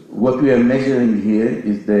what we are measuring here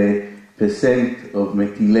is the percent of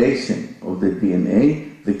methylation of the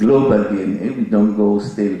DNA, the global DNA. We don't go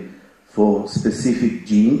still for specific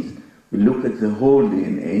genes. We look at the whole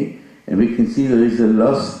DNA, and we can see there is a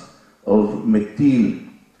loss of methyl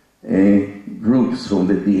groups from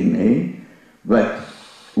the DNA. But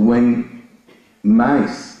when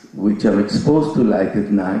mice which are exposed to light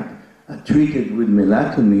at night are treated with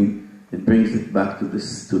melatonin, it brings it back to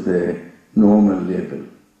the normal level.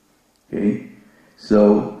 Okay?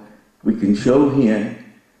 So we can show here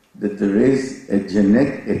that there is it's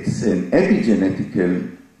an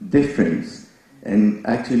epigenetical difference, and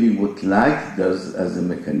actually what light does as a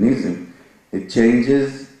mechanism, it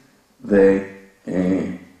changes the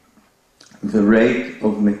rate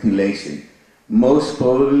of methylation. Most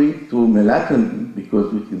probably through melatonin,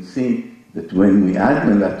 because we can see that when we add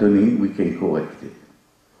melatonin, we can correct it.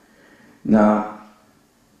 Now,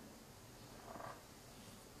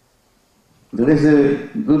 there is a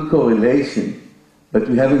good correlation, but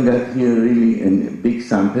we haven't got here really in big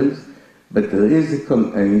samples, but there is a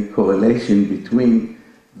correlation between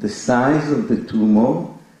the size of the tumor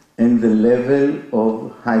and the level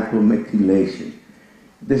of hypomethylation.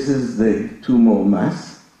 This is the tumor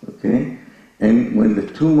mass, okay? And when the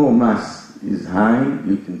tumor mass is high,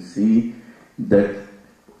 you can see that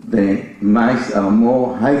the mice are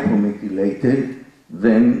more hypomethylated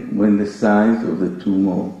than when the size of the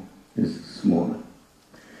tumor is smaller.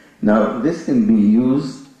 Now, this can be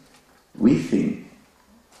used, we think,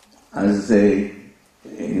 as an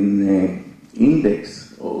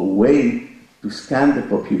index or a way to scan the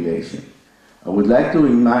population. I would like to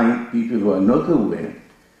remind people who are not aware,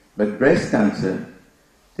 but breast cancer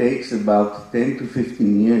takes about 10 to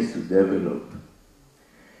 15 years to develop.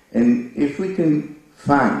 And if we can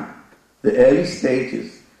find the early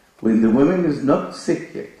stages when the woman is not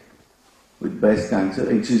sick yet with breast cancer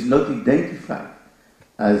and she's not identified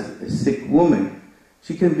as a sick woman,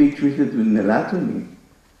 she can be treated with melatonin,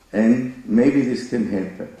 and maybe this can help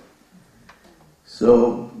her.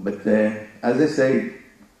 So, but as I said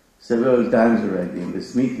several times already in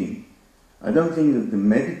this meeting, I don't think that the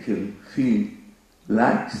medical field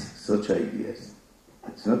likes such ideas.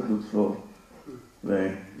 It's not good for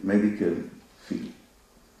the medical field.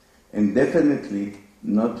 And definitely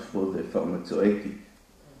not for the pharmaceutic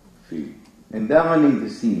field. And they're running the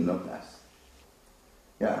scene, not us.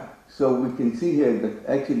 Yeah, so we can see here that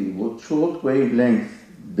actually what short wavelength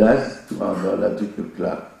does to our biological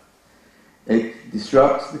clock, it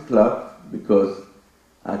disrupts the clock because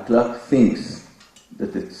our clock thinks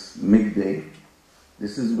that it's midday.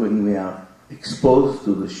 This is when we are exposed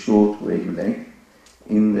to the short wavelength.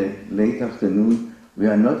 In the late afternoon, we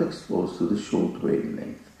are not exposed to the short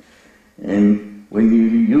wavelength. And when you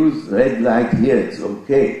use red light here, it's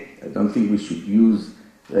okay. I don't think we should use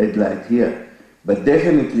red light here. But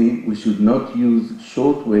definitely, we should not use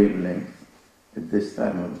short wavelength at this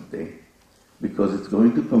time of the day, because it's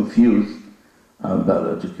going to confuse our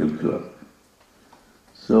biological clock.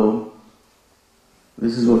 So,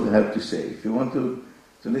 this is what I have to say. If you want to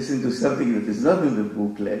listen to something that is not in the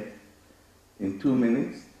booklet in 2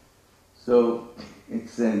 minutes, So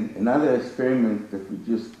it's another experiment that we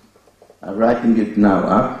just are writing it now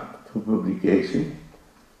up for publication.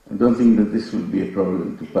 I don't think that this will be a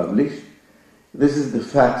problem to publish. This is the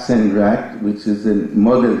fat sand rat, which is a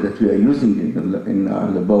model that we are using in our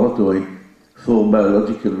laboratory for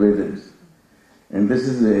biological rhythms. And this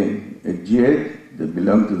is a jade that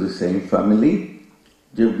belongs to the same family,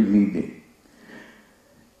 Gerbilidae.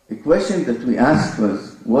 The question that we asked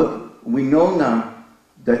was, what we know now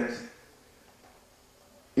that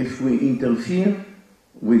if we interfere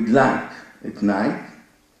with light at night,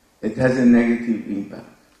 it has a negative impact.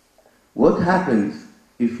 What happens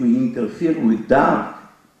if we interfere with dark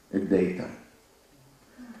at daytime?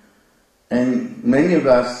 And many of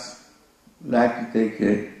us like to take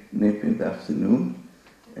a nap in the afternoon,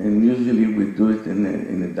 and usually we do it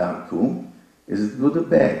in a dark room. Is it good or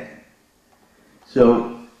bad?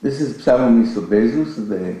 So this is Psalmys obesus,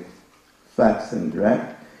 the fat sand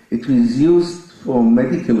rat. It was used for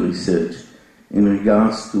medical research in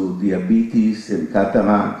regards to diabetes and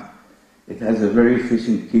cataract. It has a very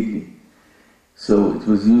efficient kidney. So it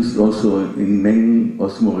was used also in many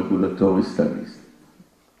osmoregulatory studies.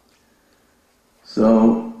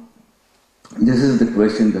 So this is the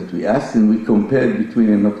question that we asked, and we compared between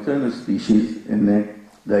a nocturnal species and a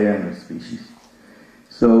diurnal species.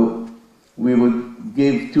 So we would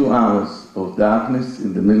give 2 hours of darkness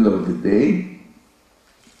in the middle of the day,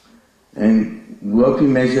 and what we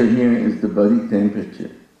measure here is the body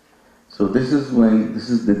temperature. So this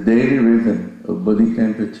is the daily rhythm of body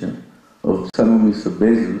temperature of Psalmys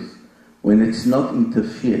obesus when it's not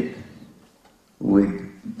interfered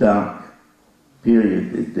with dark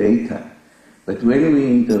period at daytime. But when we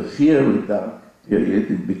interfere with dark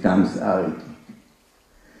period, it becomes arrhythmic.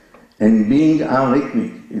 And being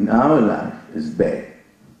arrhythmic in our life is bad.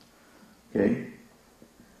 Okay?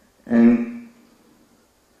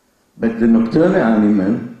 But the nocturnal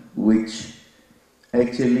animal, which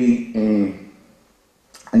actually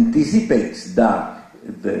anticipates dark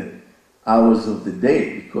at the hours of the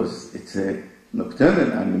day, because it's a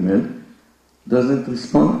nocturnal animal, doesn't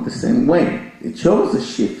respond the same way. It shows a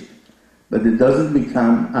shift, but it doesn't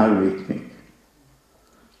become arrhythmic.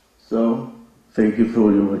 So, thank you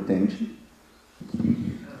for your attention.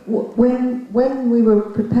 When we were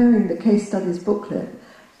preparing the case studies booklet,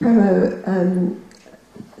 Premo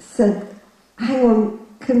said, hang on,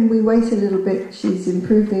 can we wait a little bit? She's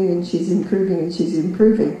improving and she's improving and she's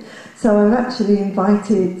improving. So I've actually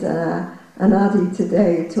invited Anadi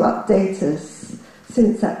today to update us,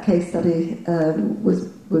 since that case study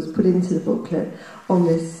was put into the booklet, on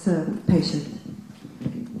this patient.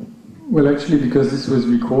 Well, actually, because this was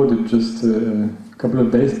recorded just a couple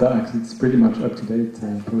of days back, it's pretty much up to date,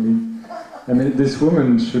 Pauline. I mean, this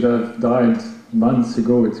woman should have died months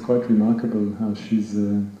ago. It's quite remarkable how she's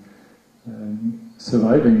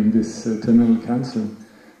surviving this terminal cancer.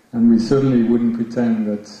 And we certainly wouldn't pretend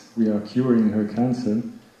that we are curing her cancer,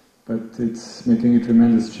 but it's making a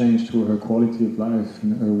tremendous change to her quality of life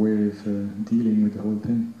and her way of dealing with the whole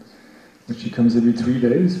thing. But she comes every 3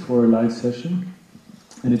 days for a live session,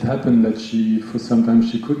 and it happened that for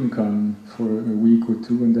sometimes she couldn't come for a week or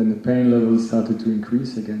 2, and then the pain levels started to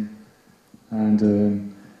increase again.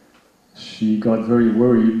 And she got very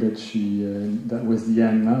worried that that was the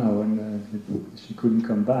end now, and she couldn't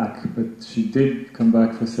come back. But she did come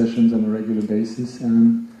back for sessions on a regular basis,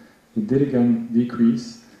 and it did again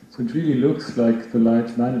decrease. So it really looks like the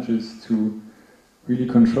light manages to really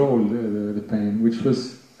control the pain, which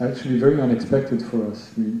was actually very unexpected for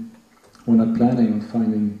us. We were not planning on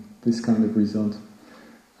finding this kind of result.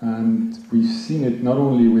 And we've seen it not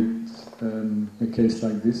only with a case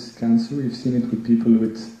like this cancer, we've seen it with people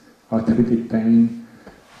with arthritic pain,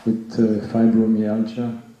 with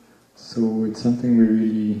fibromyalgia. So it's something we're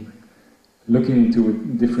really looking into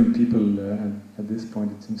with different people at this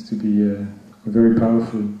point. It seems to be a very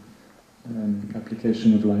powerful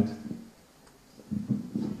application of light.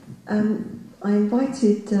 I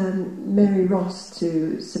invited Mary Ross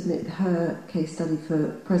to submit her case study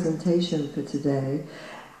for presentation for today,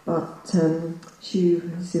 but she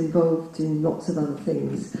is involved in lots of other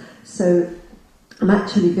things. So I'm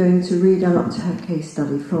actually going to read out her case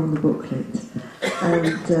study from the booklet,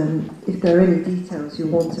 and if there are any details you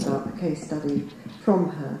want about the case study from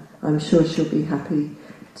her, I'm sure she'll be happy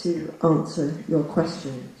to answer your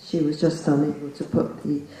question. She was just unable to put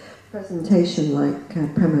the presentation like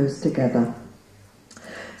Premo's together.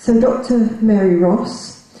 So Dr. Mary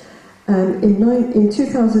Ross, in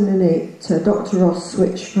 2008, Dr. Ross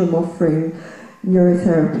switched from offering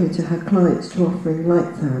neurotherapy to her clients to offering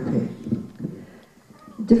light therapy.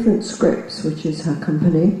 Different Scripts, which is her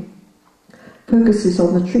company, focuses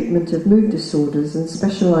on the treatment of mood disorders and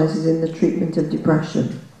specialises in the treatment of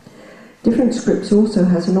depression. Different Scripts also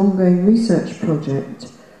has an ongoing research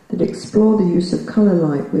project that explore the use of colour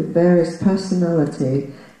light with various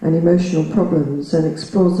personality and emotional problems and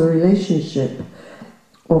explores the relationship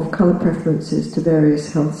of colour preferences to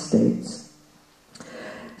various health states.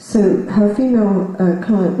 So her female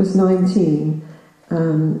client was 19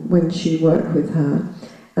 when she worked with her,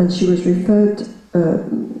 and she was referred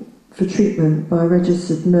for treatment by a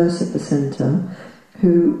registered nurse at the centre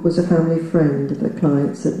who was a family friend of the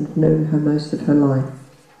client's that had known her most of her life.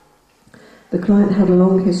 The client had a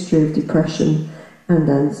long history of depression and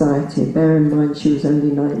anxiety. Bear in mind she was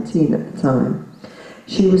only 19 at the time.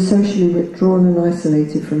 She was socially withdrawn and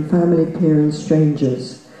isolated from family, peer and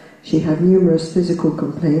strangers. She had numerous physical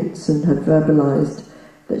complaints and had verbalised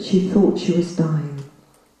that she thought she was dying.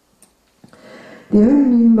 The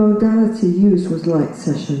only modality used was light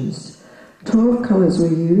sessions. 12 colours were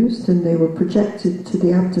used and they were projected to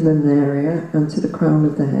the abdomen area and to the crown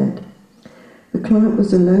of the head. The client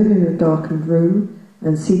was alone in a darkened room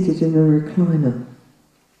and seated in a recliner.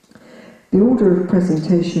 The order of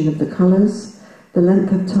presentation of the colours, the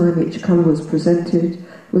length of time each colour was presented,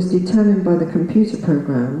 was determined by the computer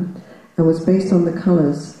program and was based on the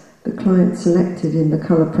colours the client selected in the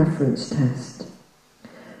colour preference test.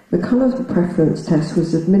 The colour preference test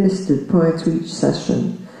was administered prior to each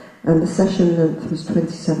session, and the session length was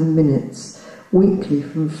 27 minutes, weekly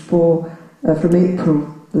from April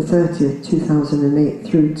the 30th, 2008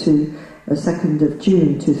 through to 2nd of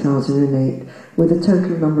June 2008, with a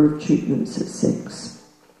total number of treatments of 6.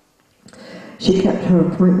 She kept her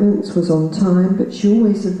appointments, was on time, but she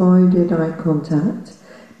always avoided eye contact,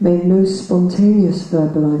 made no spontaneous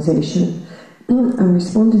verbalisation, and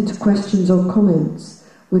responded to questions or comments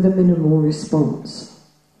with a minimal response.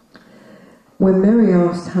 When Mary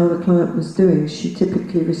asked how the client was doing, she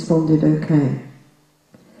typically responded okay.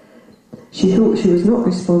 She thought she was not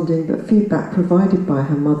responding, but feedback provided by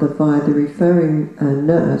her mother via the referring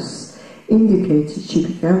nurse indicated she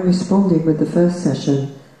began responding with the first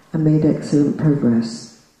session and made excellent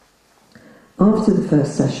progress. After the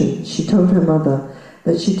first session, she told her mother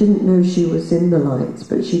that she didn't know she was in the light,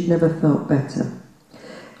 but she'd never felt better.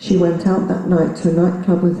 She went out that night to a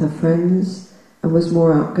nightclub with her friends and was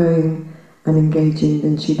more outgoing and engaging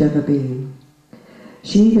than she'd ever been.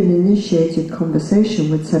 She even initiated conversation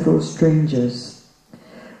with several strangers.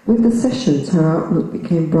 With the sessions, her outlook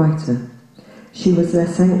became brighter. She was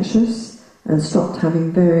less anxious and stopped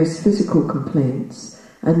having various physical complaints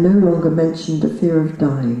and no longer mentioned a fear of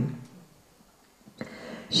dying.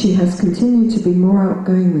 She has continued to be more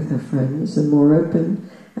outgoing with her friends and more open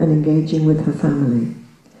and engaging with her family.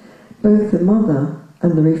 Both the mother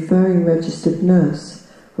and the referring registered nurse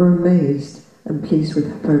were amazed and pleased with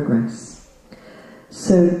her progress.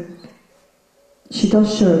 So she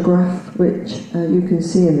does show a graph which you can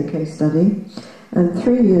see in the case study, and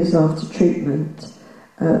 3 years after treatment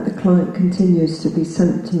the client continues to be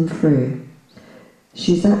symptom free.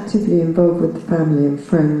 She's actively involved with the family and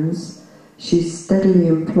friends. She's steadily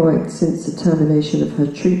employed since the termination of her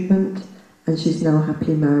treatment, and she's now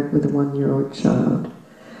happily married with a 1-year-old child.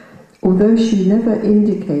 Although she never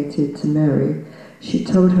indicated to Mary, she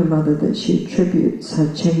told her mother that she attributes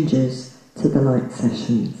her changes to the light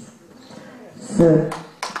sessions. So,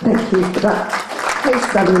 thank you for that case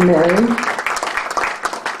study, Mary.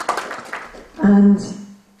 And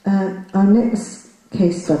our next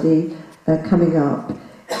case study coming up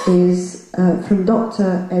is from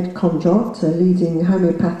Dr. Ed Condrot, a leading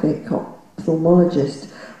homeopathic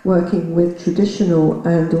ophthalmologist working with traditional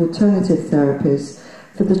and alternative therapies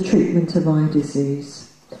for the treatment of eye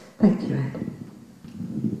disease. Thank you, Ed.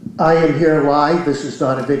 I am here live. This is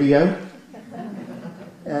not a video.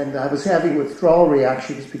 And I was having withdrawal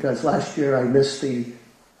reactions because last year I missed the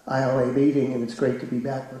ILA meeting, and it's great to be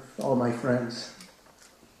back with all my friends.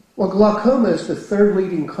 Well, glaucoma is the third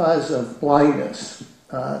leading cause of blindness,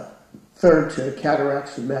 third to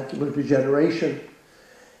cataracts and macular degeneration.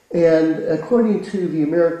 And according to the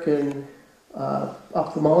American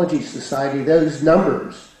Ophthalmology Society, those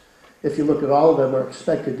numbers, if you look at all of them, are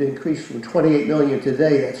expected to increase from 28 million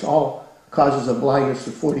today. That's all causes of blindness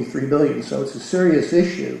of 43 million. So it's a serious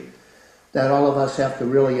issue that all of us have to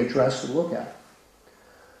really address and look at.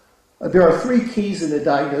 There are 3 keys in the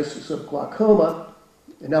diagnosis of glaucoma: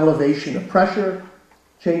 an elevation of pressure,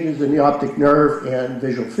 changes in the optic nerve, and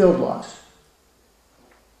visual field loss.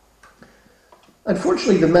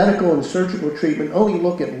 Unfortunately, the medical and surgical treatment only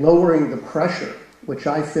look at lowering the pressure, which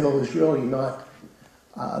I feel is really not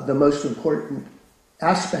the most important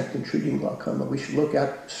aspect in treating glaucoma. We should look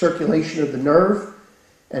at circulation of the nerve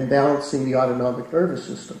and balancing the autonomic nervous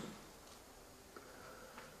system.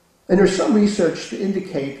 And there's some research to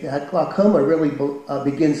indicate that glaucoma really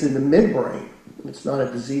begins in the midbrain. It's not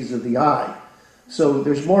a disease of the eye. So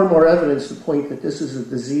there's more and more evidence to point that this is a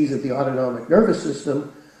disease of the autonomic nervous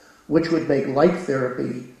system, which would make light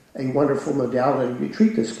therapy a wonderful modality to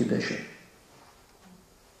treat this condition.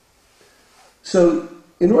 So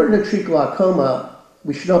in order to treat glaucoma,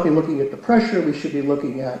 we should not be looking at the pressure, we should be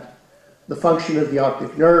looking at the function of the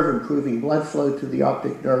optic nerve, improving blood flow to the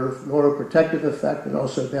optic nerve, neuroprotective effect, and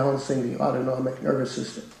also balancing the autonomic nervous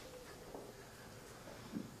system.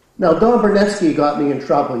 Now, Don Bernetsky got me in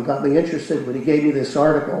trouble. He got me interested when he gave me this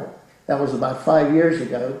article. That was about 5 years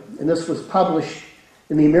ago, and this was published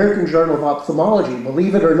in the American Journal of Ophthalmology,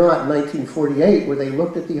 believe it or not, in 1948, where they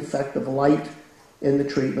looked at the effect of light in the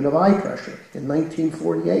treatment of eye pressure in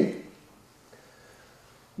 1948.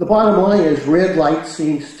 The bottom line is red light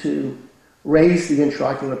seems to raise the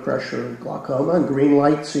intraocular pressure in glaucoma, and green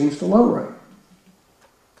light seems to lower it.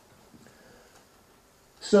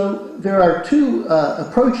 So there are two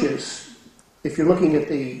approaches if you're looking at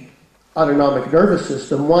the autonomic nervous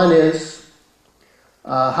system. One is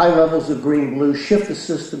high levels of green-blue shift the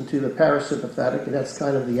system to the parasympathetic, and that's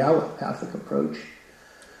kind of the allopathic approach.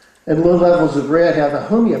 And low levels of red have a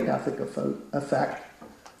homeopathic effect,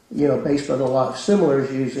 based on a lot of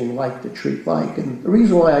similars using like to treat like. And the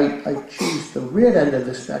reason why I choose the red end of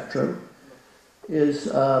the spectrum is,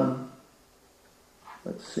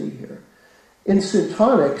 let's see here. In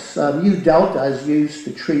syntonics, U delta is used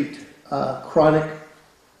to treat chronic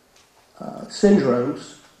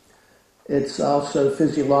syndromes. It's also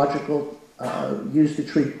physiological, used to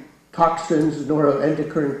treat toxins,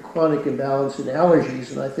 neuroendocrine chronic imbalance, and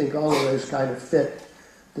allergies, and I think all of those kind of fit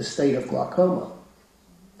the state of glaucoma.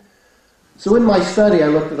 So in my study, I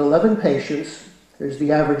looked at 11 patients. There's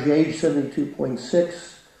the average age,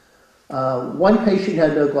 72.6. One patient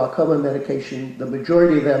had no glaucoma medication. The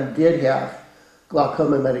majority of them did have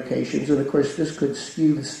glaucoma medications, and of course this could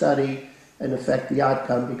skew the study and affect the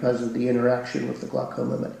outcome because of the interaction with the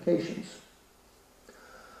glaucoma medications.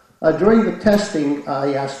 During the testing,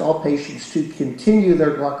 I asked all patients to continue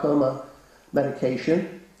their glaucoma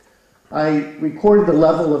medication. I recorded the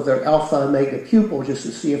level of their alpha omega pupil just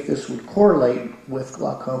to see if this would correlate with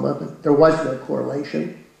glaucoma, but there was no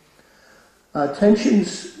correlation.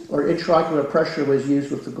 Tensions or intraocular pressure was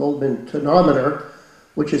used with the Goldman tonometer,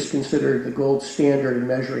 which is considered the gold standard in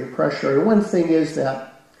measuring pressure. And one thing is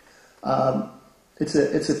that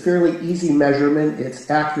it's a fairly easy measurement,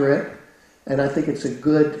 it's accurate, and I think it's a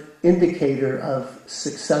good indicator of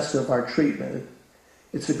success of our treatment.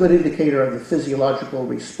 It's a good indicator of the physiological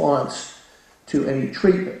response to any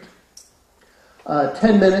treatment.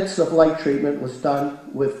 10 minutes of light treatment was done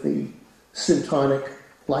with the syntonic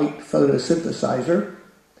light photosynthesizer,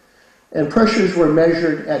 and pressures were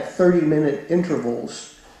measured at 30-minute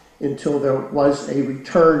intervals until there was a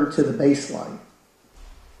return to the baseline.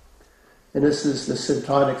 And this is the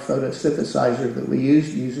syntonic photosynthesizer that we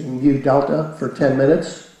used, using U delta for 10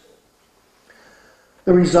 minutes.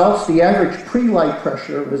 The results, the average pre-light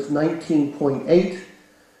pressure was 19.8.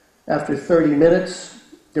 After 30 minutes,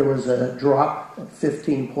 there was a drop at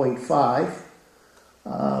 15.5.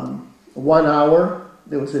 1 hour,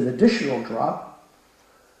 there was an additional drop.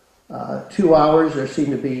 2 hours, there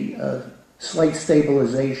seemed to be a slight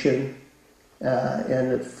stabilization.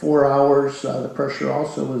 And at 4 hours, the pressure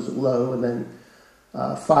also was low. And then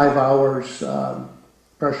 5 hours,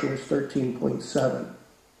 pressure was 13.7.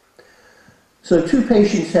 So 2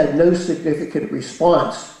 patients had no significant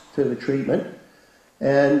response to the treatment,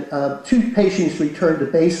 and 2 patients returned to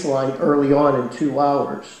baseline early on in 2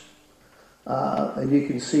 hours. And you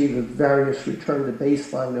can see the various return to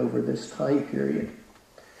baseline over this time period.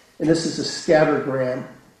 And this is a scattergram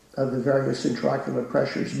of the various intraocular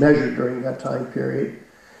pressures measured during that time period.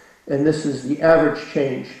 And this is the average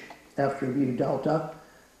change after U delta.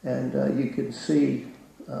 And you can see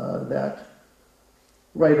that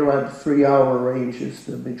right around the 3-hour range is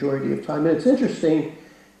the majority of time. And it's interesting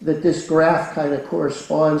that this graph kind of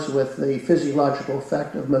corresponds with the physiological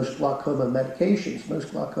effect of most glaucoma medications.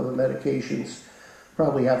 Most glaucoma medications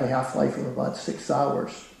probably have a half-life of about 6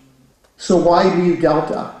 hours. So why U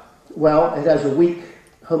delta? Well, it has a weak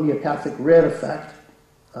homeopathic red effect,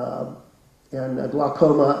 and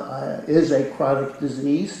glaucoma is a chronic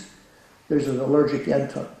disease. There's an allergic and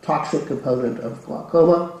toxic component of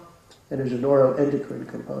glaucoma, and there's a neuroendocrine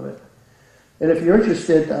component. And if you're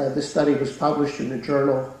interested, this study was published in the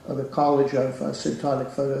Journal of the College of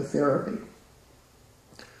Syntonic Phototherapy.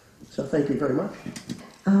 So thank you very much.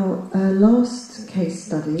 Our last case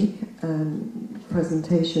study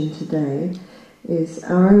presentation today is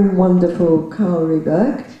our own wonderful Carl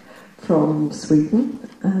Ryberg from Sweden,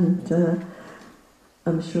 and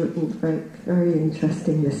I'm sure it will be very, very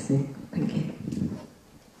interesting listening. Thank you.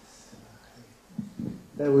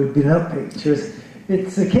 There will be no pictures.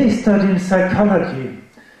 It's a case study in psychology,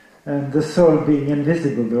 and the soul being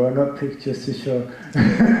invisible. There are no pictures to show.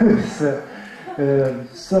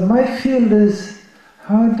 So my field is,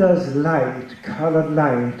 how does light, colored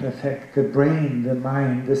light, affect the brain, the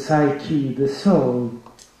mind, the psyche, the soul?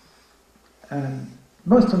 And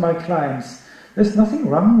most of my clients, there's nothing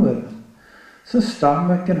wrong with them. So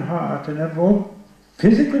stomach and heart and all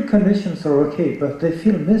physical conditions are okay, but they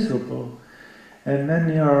feel miserable. And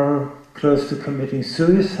many are close to committing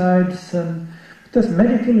suicides, and there's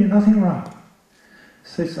medically nothing wrong.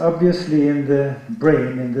 So it's obviously in the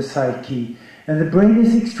brain, in the psyche. And the brain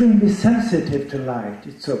is extremely sensitive to light,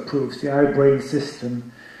 it so proves, the eye-brain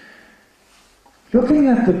system. Looking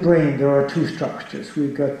at the brain, there are two structures.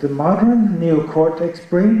 We've got the modern neocortex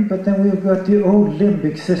brain, but then we've got the old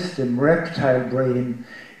limbic system, reptile brain.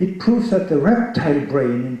 It proves that the reptile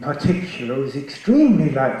brain in particular is extremely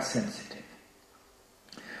light sensitive.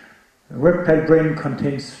 The reptile brain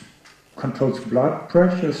controls blood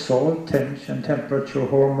pressure, salt, tension, temperature,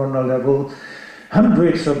 hormonal level.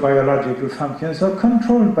 Hundreds of biological functions are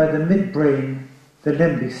controlled by the midbrain, the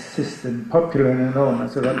limbic system, popularly known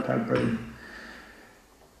as the reptile brain.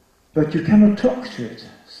 But you cannot talk to it.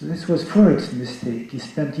 So this was Freud's mistake. He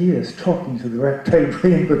spent years talking to the reptile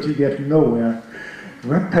brain, but you get nowhere. The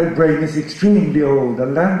reptile brain is extremely old. The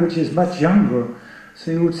language is much younger.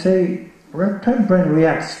 So you would say, reptile brain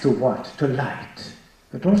reacts to what? To light.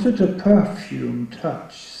 But also to perfume,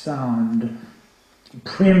 touch, sound,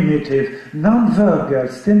 primitive, non-verbal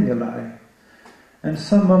stimuli. And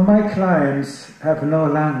some of my clients have no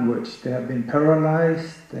language. They have been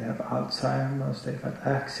paralyzed, they have Alzheimer's, they've had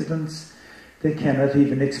accidents. They cannot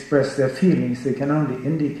even express their feelings. They can only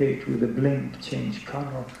indicate with a blink, change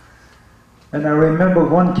color. And I remember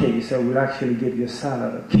one case, I will actually give you a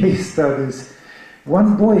salad of case studies.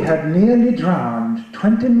 One boy had nearly drowned,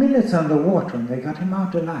 20 minutes underwater, and they got him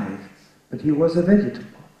out alive. But he was a vegetable.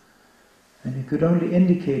 And he could only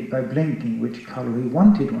indicate by blinking which color he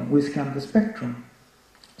wanted when we scanned the spectrum.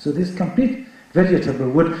 So this complete vegetable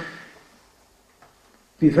would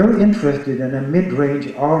be very interested in a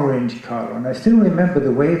mid-range orange color. And I still remember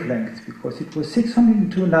the wavelength because it was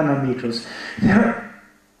 602 nanometers. There,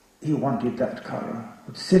 he wanted that color.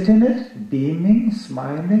 Would sit in it, beaming,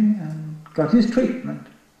 smiling, and got his treatment.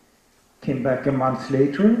 Came back a month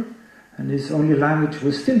later, and his only language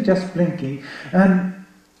was still just blinking. And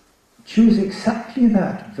choose exactly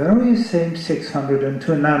that very same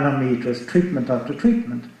 602 nanometers treatment after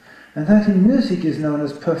treatment. And that in music is known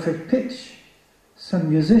as perfect pitch. Some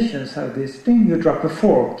musicians have this thing, you drop a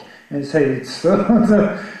fork and say it's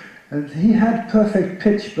so. And he had perfect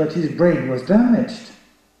pitch, but his brain was damaged.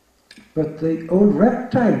 But the old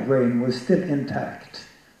reptile brain was still intact.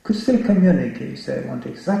 Could still communicate, say, I want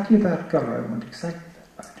exactly that color, I want exactly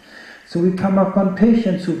that light. So we come upon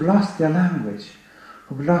patients who've lost their language,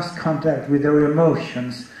 who've lost contact with their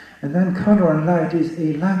emotions, and then color and light is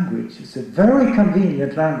a language. It's a very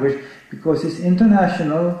convenient language because it's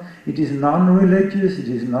international, it is non-religious, it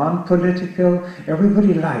is non-political,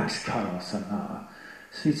 everybody likes color somehow.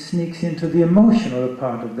 So it sneaks into the emotional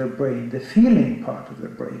part of their brain, the feeling part of their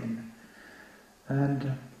brain.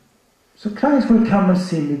 And so clients will come and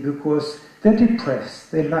see me because they're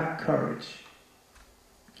depressed, they lack courage.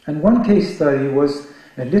 And one case study was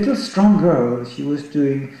a little strong girl. She was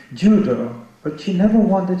doing judo, but she never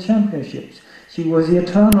won the championships. She was the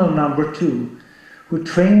eternal number 2, who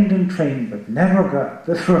trained and trained, but never got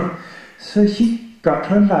the first. So she got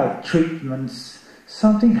her light treatments.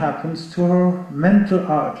 Something happens to her mental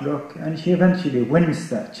outlook, and she eventually wins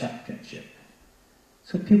that championship.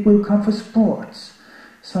 So people will come for sports.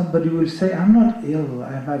 Somebody will say, I'm not ill,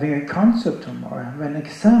 I'm having a concert tomorrow, I have an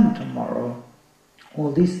exam tomorrow.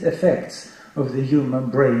 All these effects of the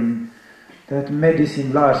human brain that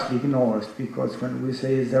medicine largely ignores, because when we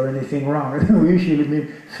say, is there anything wrong, we usually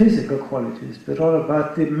mean physical qualities, but all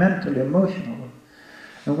about the mental, emotional.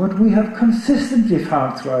 And what we have consistently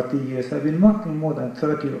found throughout the years, I've been working more than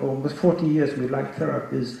 30, almost 40 years with light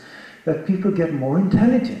therapy, is that people get more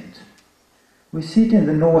intelligent. We see it in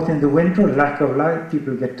the north in the winter, lack of light,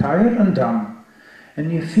 people get tired and dumb.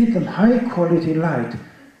 And you feed them high quality light,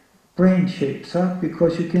 brain shapes up,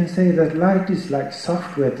 because you can say that light is like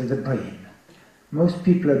software to the brain. Most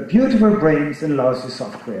people have beautiful brains and lousy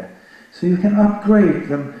software. So you can upgrade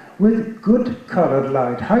them with good colored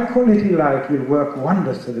light. High quality light will work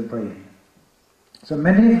wonders to the brain. So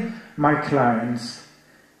many of my clients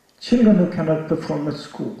Children who cannot perform at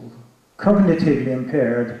school, cognitively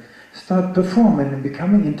impaired, start performing and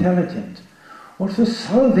becoming intelligent, also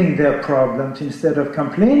solving their problems instead of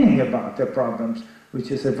complaining about their problems,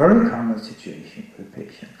 which is a very common situation for the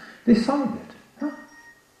patient. They solve it. Huh?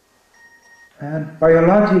 And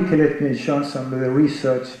biologically it has shown some of the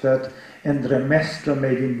research that Endre Mestre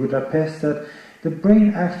made in Budapest, that the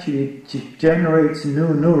brain actually generates new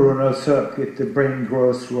neuronal circuits, the brain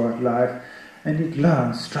grows throughout life, and it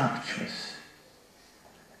learns structures.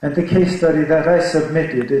 And the case study that I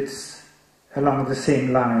submitted, it's along the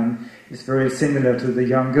same line, is very similar to the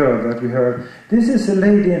young girl that we heard. This is a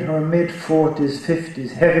lady in her mid-40s,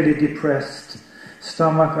 50s, heavily depressed,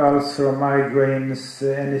 stomach ulcer, migraines,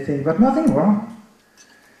 anything, but nothing wrong.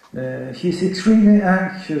 She's extremely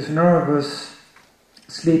anxious, nervous,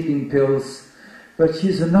 sleeping pills, but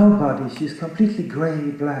she's a nobody. She's completely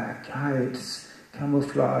grey-black, hides,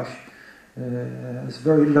 camouflage, has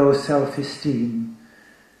very low self-esteem.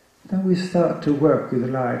 Then we start to work with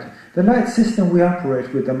light. The light system we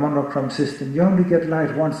operate with, the monochrome system, you only get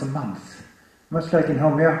light once a month. Much like in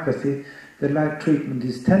homeopathy, the light treatment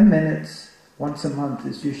is 10 minutes. Once a month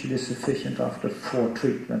is usually sufficient after 4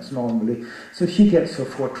 treatments normally. So she gets her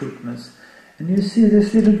 4 treatments. And you see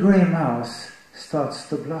this little grey mouse starts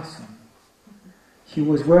to blossom. She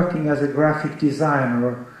was working as a graphic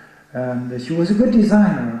designer, and she was a good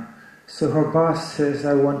designer. So her boss says,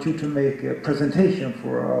 I want you to make a presentation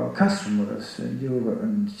for our customers.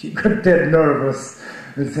 And she got dead nervous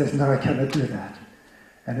and says, no, I cannot do that.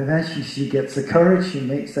 And eventually she gets the courage, she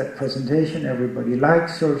makes that presentation, everybody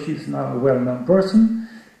likes her, she's now a well-known person.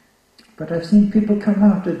 But I've seen people come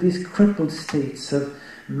out of these crippled states of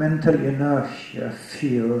mental inertia,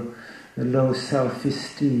 fear, the low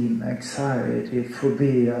self-esteem, anxiety,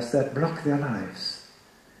 phobias that block their lives.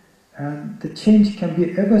 And the change can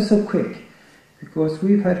be ever so quick, because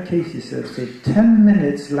we've had cases of, say, 10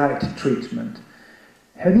 minutes light treatment.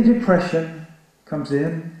 Heavy depression comes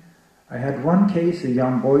in. I had one case, a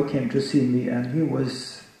young boy came to see me, and he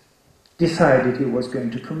decided he was going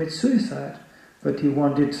to commit suicide, but he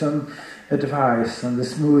wanted some advice on the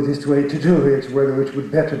smoothest way to do it, whether it would be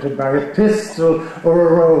better to buy a pistol or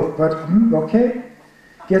a rope, but okay.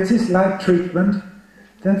 Gets his light treatment.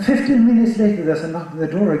 Then 15 minutes later, there's a knock on the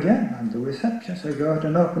door again. I'm the reception, so I go out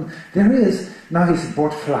and open. There he is. Now he's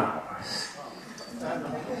bought flowers.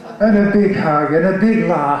 And a big hug, and a big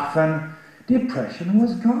laugh, and depression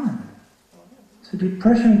was gone. So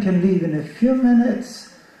depression can leave in a few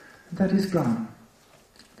minutes, and that is gone.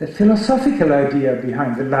 The philosophical idea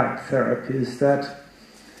behind the light therapy is that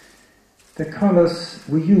the colors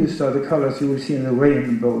we use are the colors you will see in the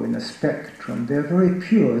rainbow, in a spectrum. They're very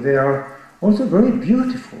pure. They are also very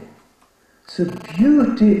beautiful. So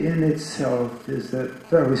beauty in itself is a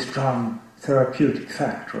very strong therapeutic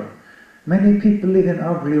factor. Many people live in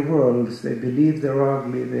ugly worlds. They believe they're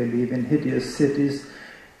ugly. They live in hideous cities.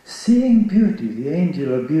 Seeing beauty, the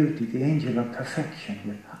angel of beauty, the angel of perfection,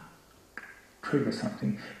 will trigger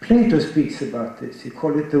something. Plato speaks about this. He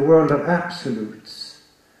called it the world of absolutes.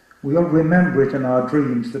 We all remember it in our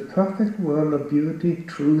dreams. The perfect world of beauty,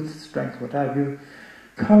 truth, strength, what have you.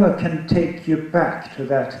 Color can take you back to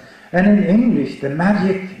that. And in English, the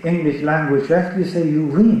magic English language, you actually say you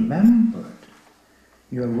remembered.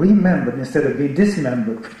 You're remembered instead of being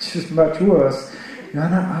dismembered, which is much worse.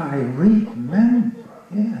 I remember.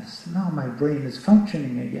 Yes, now my brain is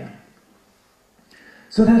functioning again.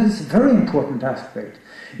 So that is a very important aspect.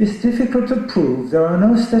 It's difficult to prove. There are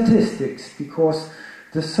no statistics because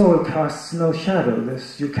the soul casts no shadow.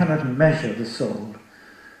 You cannot measure the soul.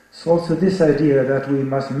 So also this idea that we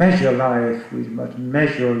must measure life, we must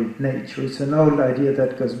measure nature, it's an old idea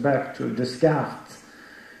that goes back to Descartes,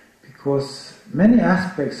 because many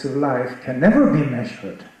aspects of life can never be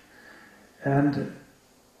measured. And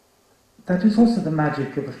that is also the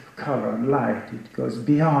magic of color and light. It goes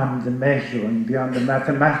beyond the measuring, beyond the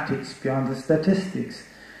mathematics, beyond the statistics.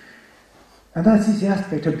 And that is the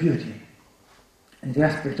aspect of beauty. And the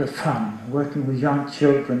aspect of fun, working with young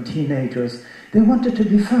children, teenagers, they want it to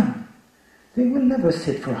be fun. They will never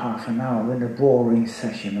sit for half an hour in a boring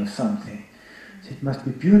session of something. So it must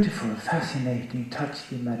be beautiful, fascinating, touch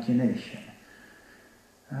the imagination.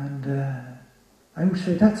 And I would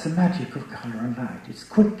say that's the magic of color and light. It's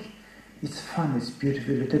quick, it's fun, it's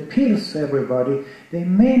beautiful, it appeals to everybody. They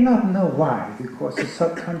may not know why, because the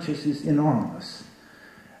subconscious is enormous.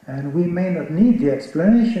 And we may not need the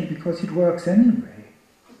explanation because it works anyway.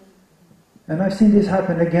 And I've seen this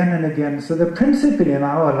happen again and again. So the principle in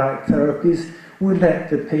our light therapies, we let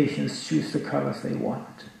the patients choose the colors they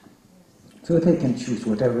want. So they can choose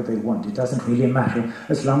whatever they want. It doesn't really matter,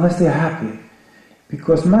 as long as they're happy.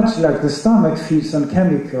 Because much like the stomach feeds on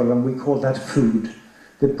chemical, and we call that food,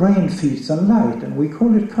 the brain feeds on light, and we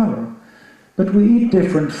call it color. But we eat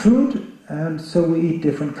different food, and so we eat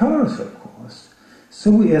different colors, of course. So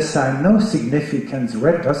we assign no significance.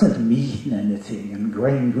 Red doesn't mean anything, and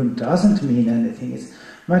green doesn't mean anything. It's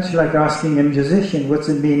much like asking a musician, what's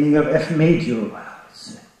the meaning of F major? Well,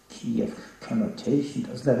 it's a key of connotation,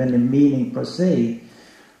 doesn't have any meaning per se.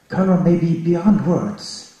 Color may be beyond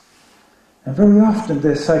words. And very often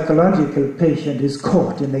the psychological patient is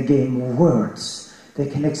caught in a game of words. They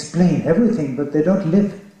can explain everything, but they don't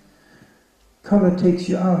live. Color takes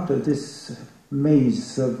you out of this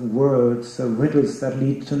maze of words, of riddles that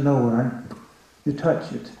lead to nowhere, and you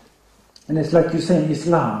touch it. And it's like you say in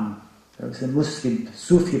Islam. There's a Muslim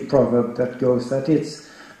Sufi proverb that goes that it's,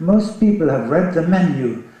 most people have read the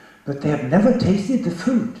menu, but they have never tasted the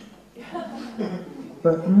food.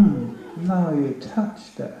 But now you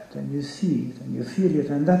touch that, and you see it, and you feel it,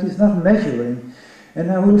 and that is not measuring.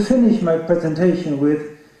 And I will finish my presentation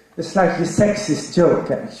with a slightly sexist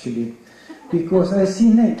joke, actually. Because I see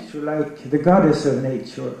nature like the goddess of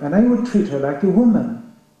nature, and I would treat her like a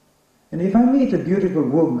woman. And if I meet a beautiful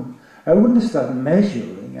woman, I wouldn't start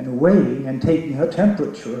measuring and weighing and taking her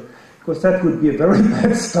temperature, because that would be a very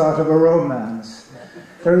bad start of a romance.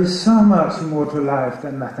 There is so much more to life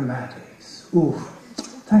than mathematics. Ooh,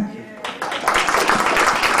 thank you.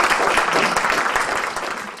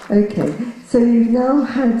 Okay, so you've now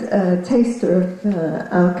had a taster of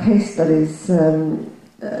our case studies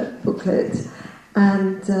booklet,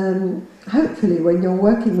 and hopefully when you're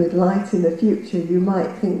working with light in the future you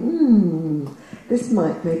might think, this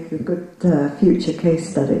might make a good future case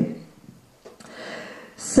study.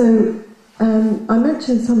 So I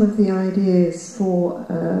mentioned some of the ideas for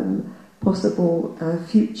possible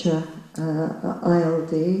future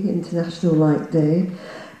ILD, International Light Day,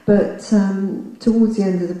 but towards the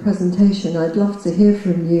end of the presentation I'd love to hear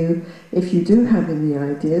from you. If you do have any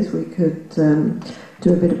ideas, we could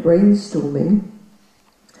do a bit of brainstorming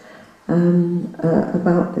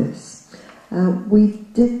about this. We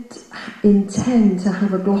did intend to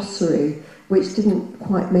have a glossary, which didn't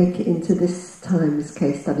quite make it into this time's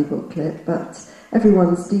case study booklet, but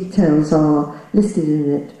everyone's details are listed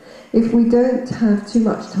in it. If we don't have too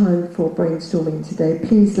much time for brainstorming today,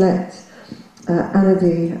 please let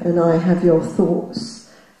Anadi and I have your thoughts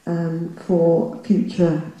for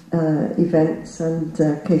future events and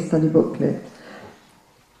case study booklet.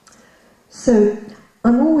 So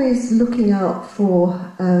I'm always looking out for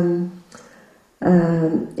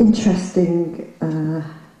interesting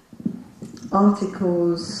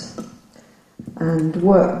articles and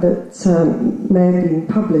work that may have been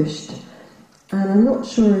published. And I'm not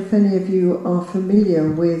sure if any of you are familiar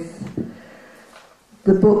with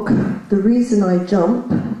the book The Reason I Jump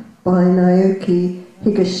by Naoki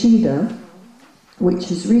Higashida, which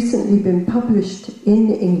has recently been published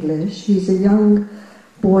in English. He's a young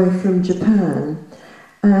boy from Japan,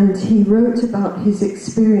 and he wrote about his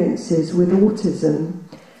experiences with autism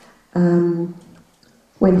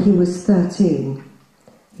when he was 13.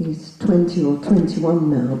 He's 20 or 21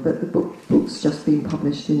 now, but the book's just been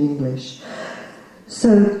published in English.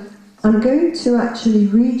 So I'm going to actually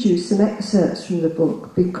read you some excerpts from the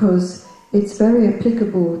book because it's very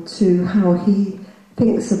applicable to how he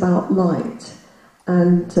thinks about light.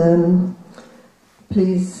 And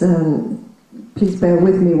please bear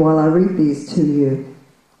with me while I read these to you.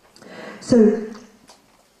 So,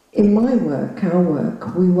 in my work, our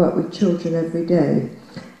work, we work with children every day,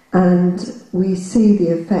 and we see the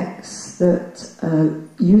effects that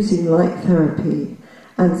using light therapy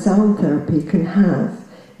and sound therapy can have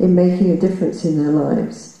in making a difference in their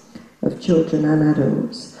lives of children and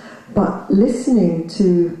adults. But listening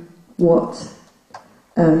to what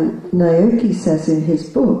Naoki says in his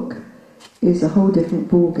book is a whole different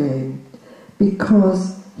ballgame,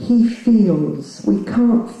 because he feels, we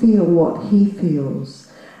can't feel what he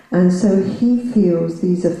feels, and so he feels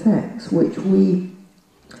these effects which we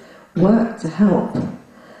work to help,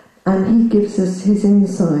 and he gives us his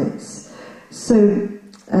insights. So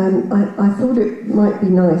I thought it might be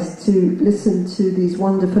nice to listen to these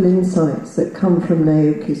wonderful insights that come from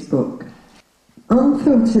Naoki's book.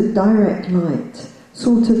 Unfiltered direct light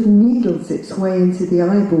sort of needles its way into the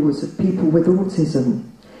eyeballs of people with autism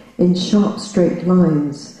in sharp straight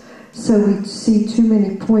lines, so we see too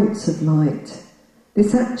many points of light.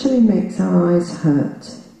 This actually makes our eyes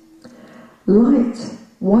hurt. Light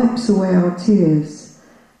wipes away our tears,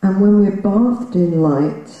 and when we're bathed in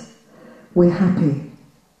light, we're happy.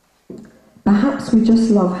 Perhaps we just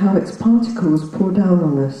love how its particles pour down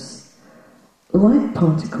on us. Light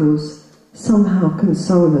particles somehow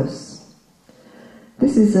console us.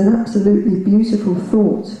 This is an absolutely beautiful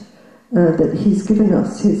thought that he's given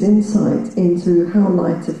us, his insight into how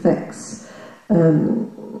light affects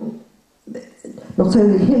not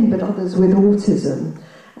only him but others with autism.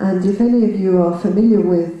 And if any of you are familiar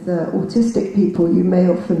with autistic people, you may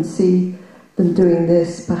often see them doing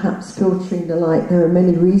this, perhaps filtering the light. There are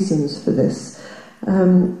many reasons for this.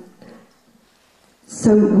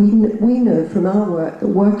 So we know from our work that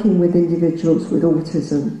working with individuals with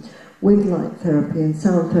autism, with light therapy and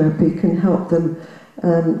sound therapy, can help them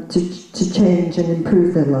to change and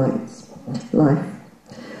improve their life.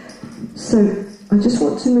 So I just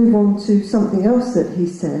want to move on to something else that he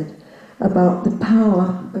said about the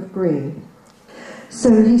power of green.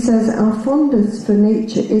 So he says, our fondness for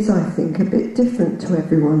nature is, I think, a bit different to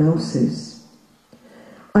everyone else's.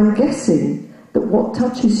 I'm guessing that what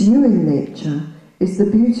touches you in nature is the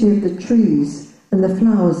beauty of the trees and the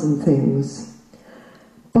flowers and things.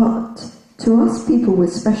 But to us people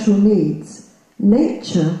with special needs,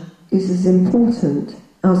 nature is as important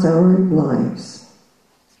as our own lives.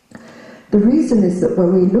 The reason is that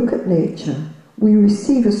when we look at nature, we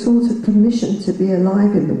receive a sort of permission to be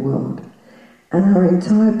alive in the world, and our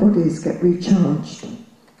entire bodies get recharged.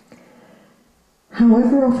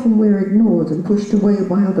 However often we're ignored and pushed away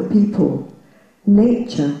by other people,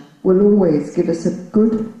 nature will always give us a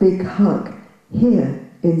good big hug here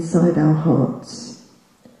inside our hearts.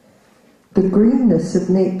 The greenness of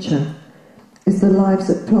nature is the lives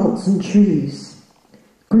of plants and trees.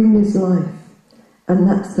 Green is life, and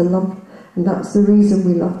that's the love, and that's the reason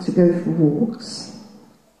we love to go for walks.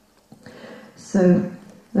 So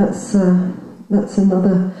that's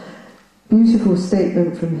another beautiful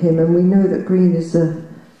statement from him, and we know that green is a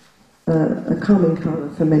calming colour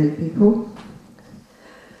for many people.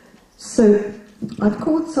 So I've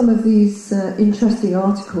called some of these interesting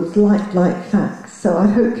articles light facts, so I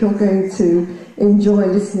hope you're going to enjoy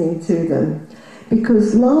listening to them.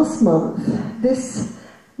 Because last month, this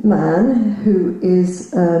man who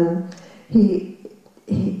is, he's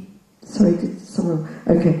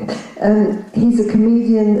a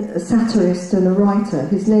comedian, a satirist and a writer.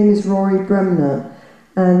 His name is Rory Bremner,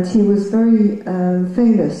 and he was very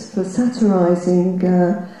famous for satirising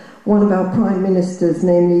one of our prime ministers,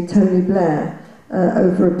 namely Tony Blair,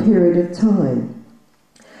 over a period of time.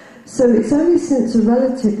 So it's only since a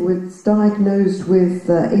relative was diagnosed with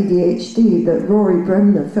ADHD that Rory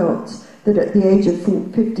Bremner felt that at the age of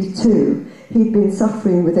 52 he'd been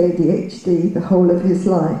suffering with ADHD the whole of his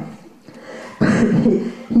life.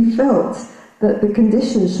 He felt that the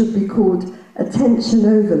condition should be called attention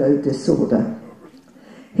overload disorder.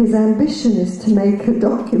 His ambition is to make a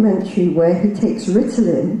documentary where he takes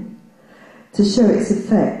Ritalin to show its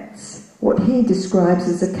effects, what he describes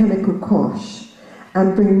as a chemical kosh,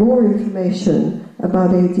 and bring more information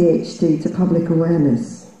about ADHD to public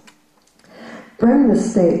awareness. Bremner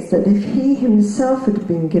states that if he himself had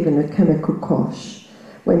been given a chemical kosh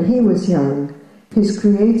when he was young, his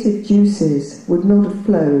creative juices would not have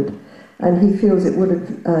flowed, and he feels it would have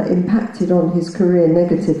impacted on his career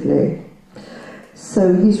negatively.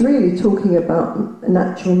 So he's really talking about a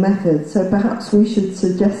natural method, so perhaps we should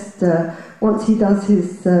suggest, once he does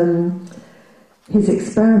his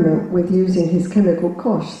experiment with using his chemical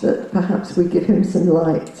kosh, that perhaps we give him some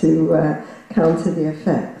light to counter the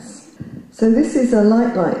effects. So this is a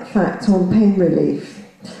light fact on pain relief.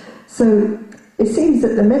 So it seems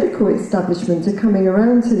that the medical establishment are coming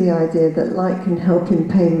around to the idea that light can help in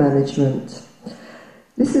pain management.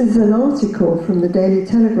 This is an article from the Daily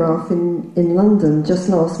Telegraph in London just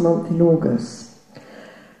last month in August.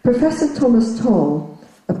 Professor Thomas Toll,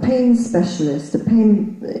 a pain specialist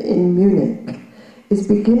in Munich, is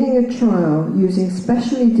beginning a trial using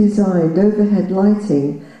specially designed overhead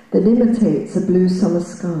lighting that imitates a blue summer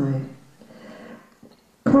sky.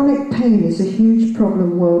 Chronic pain is a huge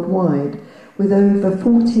problem worldwide, with over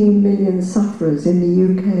 14 million sufferers in the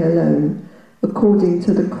UK alone, according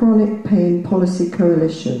to the Chronic Pain Policy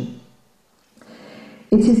Coalition.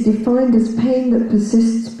 It is defined as pain that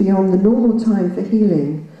persists beyond the normal time for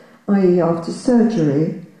healing, i.e. after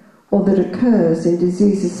surgery, or that occurs in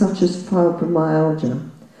diseases such as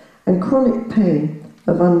fibromyalgia, and chronic pain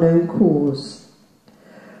of unknown cause.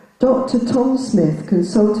 Dr. Tom Smith,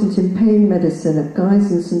 consultant in pain medicine at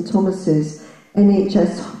Guy's and St Thomas's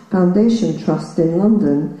NHS Foundation Trust in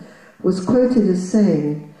London, was quoted as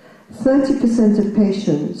saying, 30% of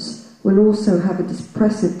patients will also have a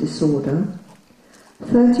depressive disorder,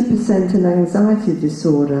 30% an anxiety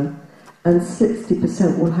disorder, and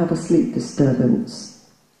 60% will have a sleep disturbance.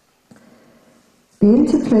 The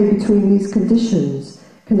interplay between these conditions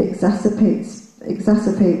can exacerbate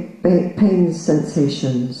pain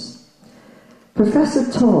sensations.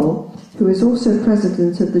 Professor Toll, who is also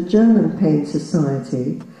president of the German Pain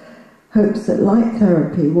Society, hopes that light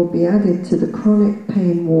therapy will be added to the chronic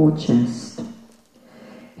pain war chest.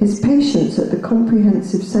 His patients at the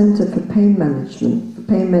Comprehensive Centre for Pain Management, for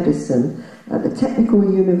Pain Medicine at the Technical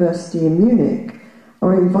University in Munich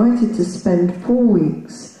are invited to spend 4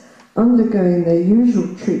 weeks undergoing their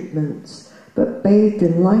usual treatments, but bathed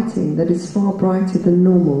in lighting that is far brighter than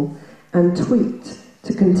normal and tweaked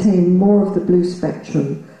to contain more of the blue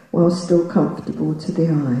spectrum while still comfortable to the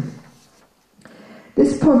eye.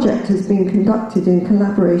 This project has been conducted in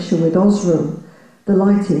collaboration with Osram, the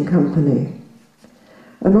lighting company.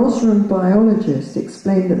 An Osram biologist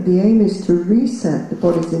explained that the aim is to reset the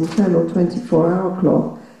body's internal 24-hour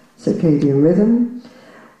clock, circadian rhythm,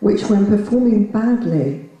 which when performing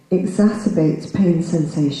badly exacerbates pain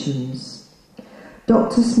sensations.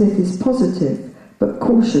 Dr. Smith is positive but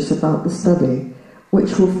cautious about the study,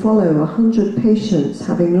 which will follow 100 patients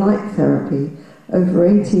having light therapy over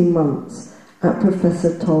 18 months at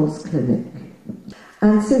Professor Toll's clinic.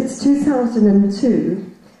 And since 2002,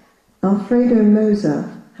 Alfredo Moser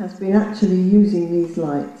has been actually using these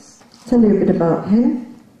lights. I'll tell you a bit about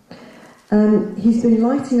him. He's been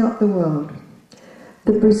lighting up the world.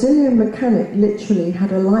 The Brazilian mechanic literally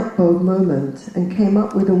had a light bulb moment and came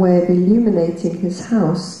up with a way of illuminating his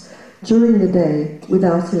house during the day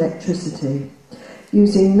without electricity,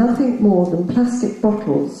 using nothing more than plastic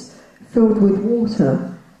bottles filled with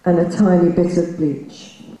water and a tiny bit of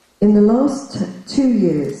bleach. In the last 2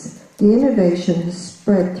 years, the innovation has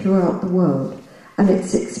spread throughout the world, and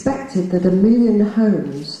it's expected that 1 million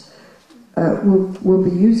homes will be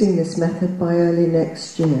using this method by early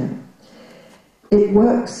next year. It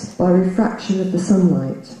works by refraction of the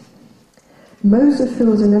sunlight. Moser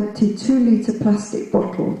fills an empty 2-litre plastic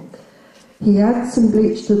bottle. He adds some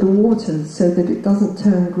bleach to the water so that it doesn't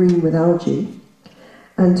turn green with algae.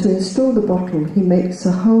 And to install the bottle, he makes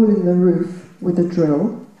a hole in the roof with a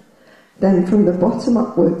drill. Then from the bottom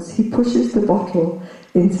upwards, he pushes the bottle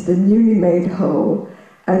into the newly made hole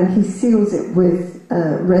and he seals it with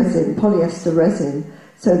resin, polyester resin,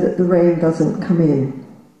 so that the rain doesn't come in.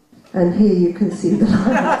 And here you can see the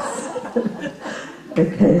lights.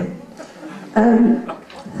 Okay.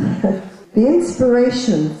 The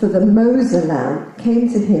inspiration for the Moser lamp came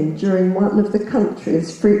to him during one of the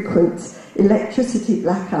country's frequent electricity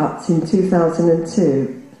blackouts in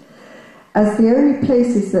 2002. As the only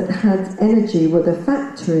places that had energy were the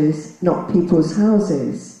factories, not people's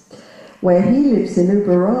houses. Where he lives in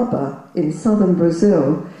Uberaba, in southern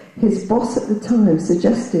Brazil, his boss at the time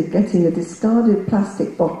suggested getting a discarded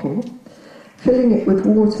plastic bottle, filling it with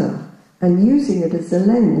water, and using it as a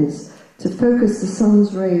lens to focus the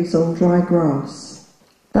sun's rays on dry grass.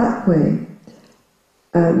 That way,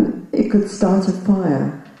 it could start a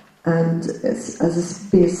fire and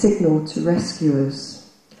be a signal to rescuers.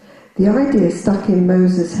 The idea stuck in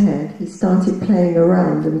Moser's head. He started playing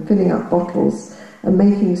around and filling up bottles and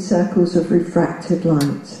making circles of refracted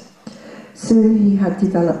light. Soon he had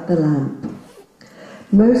developed the lamp.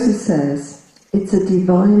 Moser says, "It's a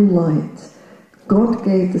divine light. God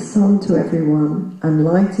gave the sun to everyone, and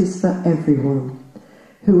light is for everyone.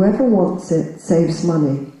 Whoever wants it saves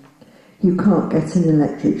money. You can't get an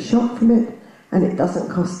electric shock from it, and it doesn't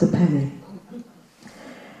cost a penny."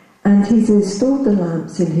 And he's installed the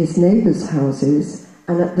lamps in his neighbours' houses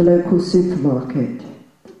and at the local supermarket.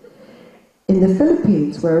 In the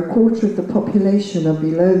Philippines, where 1/4 of the population are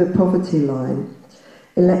below the poverty line,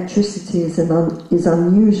 electricity is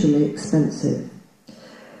unusually expensive.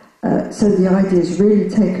 So the idea has really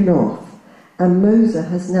taken off, and Moser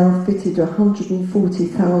has now fitted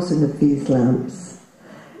 140,000 of these lamps.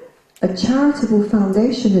 A charitable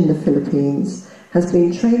foundation in the Philippines has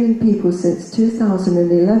been training people since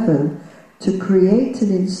 2011 to create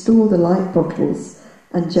and install the light bottles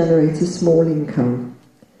and generate a small income.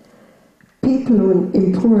 People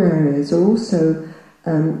in poor areas are also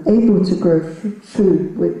able to grow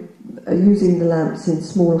food with using the lamps in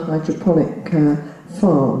small hydroponic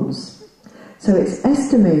farms. So it's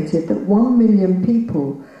estimated that 1 million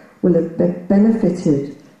people will have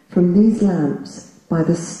benefited from these lamps by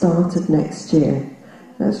the start of next year.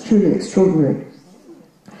 That's truly extraordinary.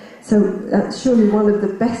 So that's surely one of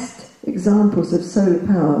the best examples of solar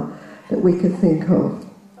power that we could think of.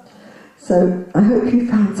 So I hope you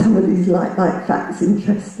found some of these light facts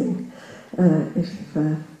interesting, if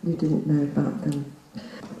you didn't know about them.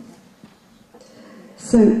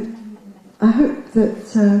 So I hope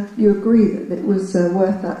that you agree that it was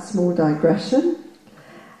worth that small digression,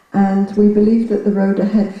 and we believe that the road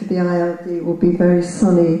ahead for the ILD will be very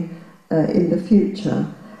sunny in the future,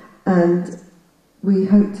 and we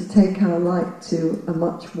hope to take our light to a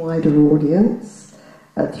much wider audience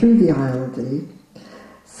through the ILD.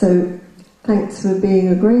 So thanks for being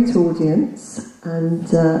a great audience, and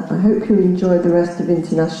I hope you enjoy the rest of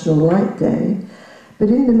International Light Day. But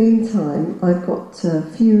in the meantime, I've got a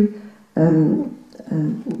few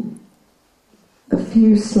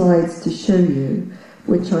slides to show you,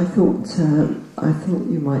 which I thought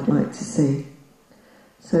you might like to see.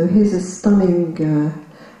 So here's a stunning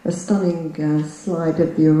slide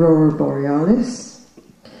of the Aurora Borealis,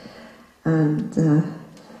 and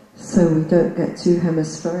so we don't get too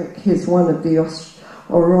hemispheric. Here's one of the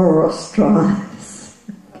Aurora Australis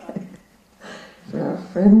okay. For our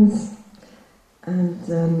friends,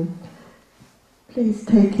 and please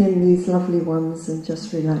take in these lovely ones and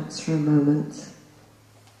just relax for a moment.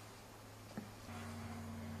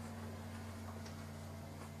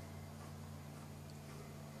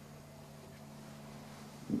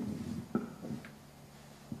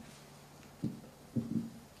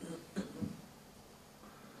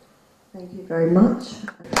 Thank you very much.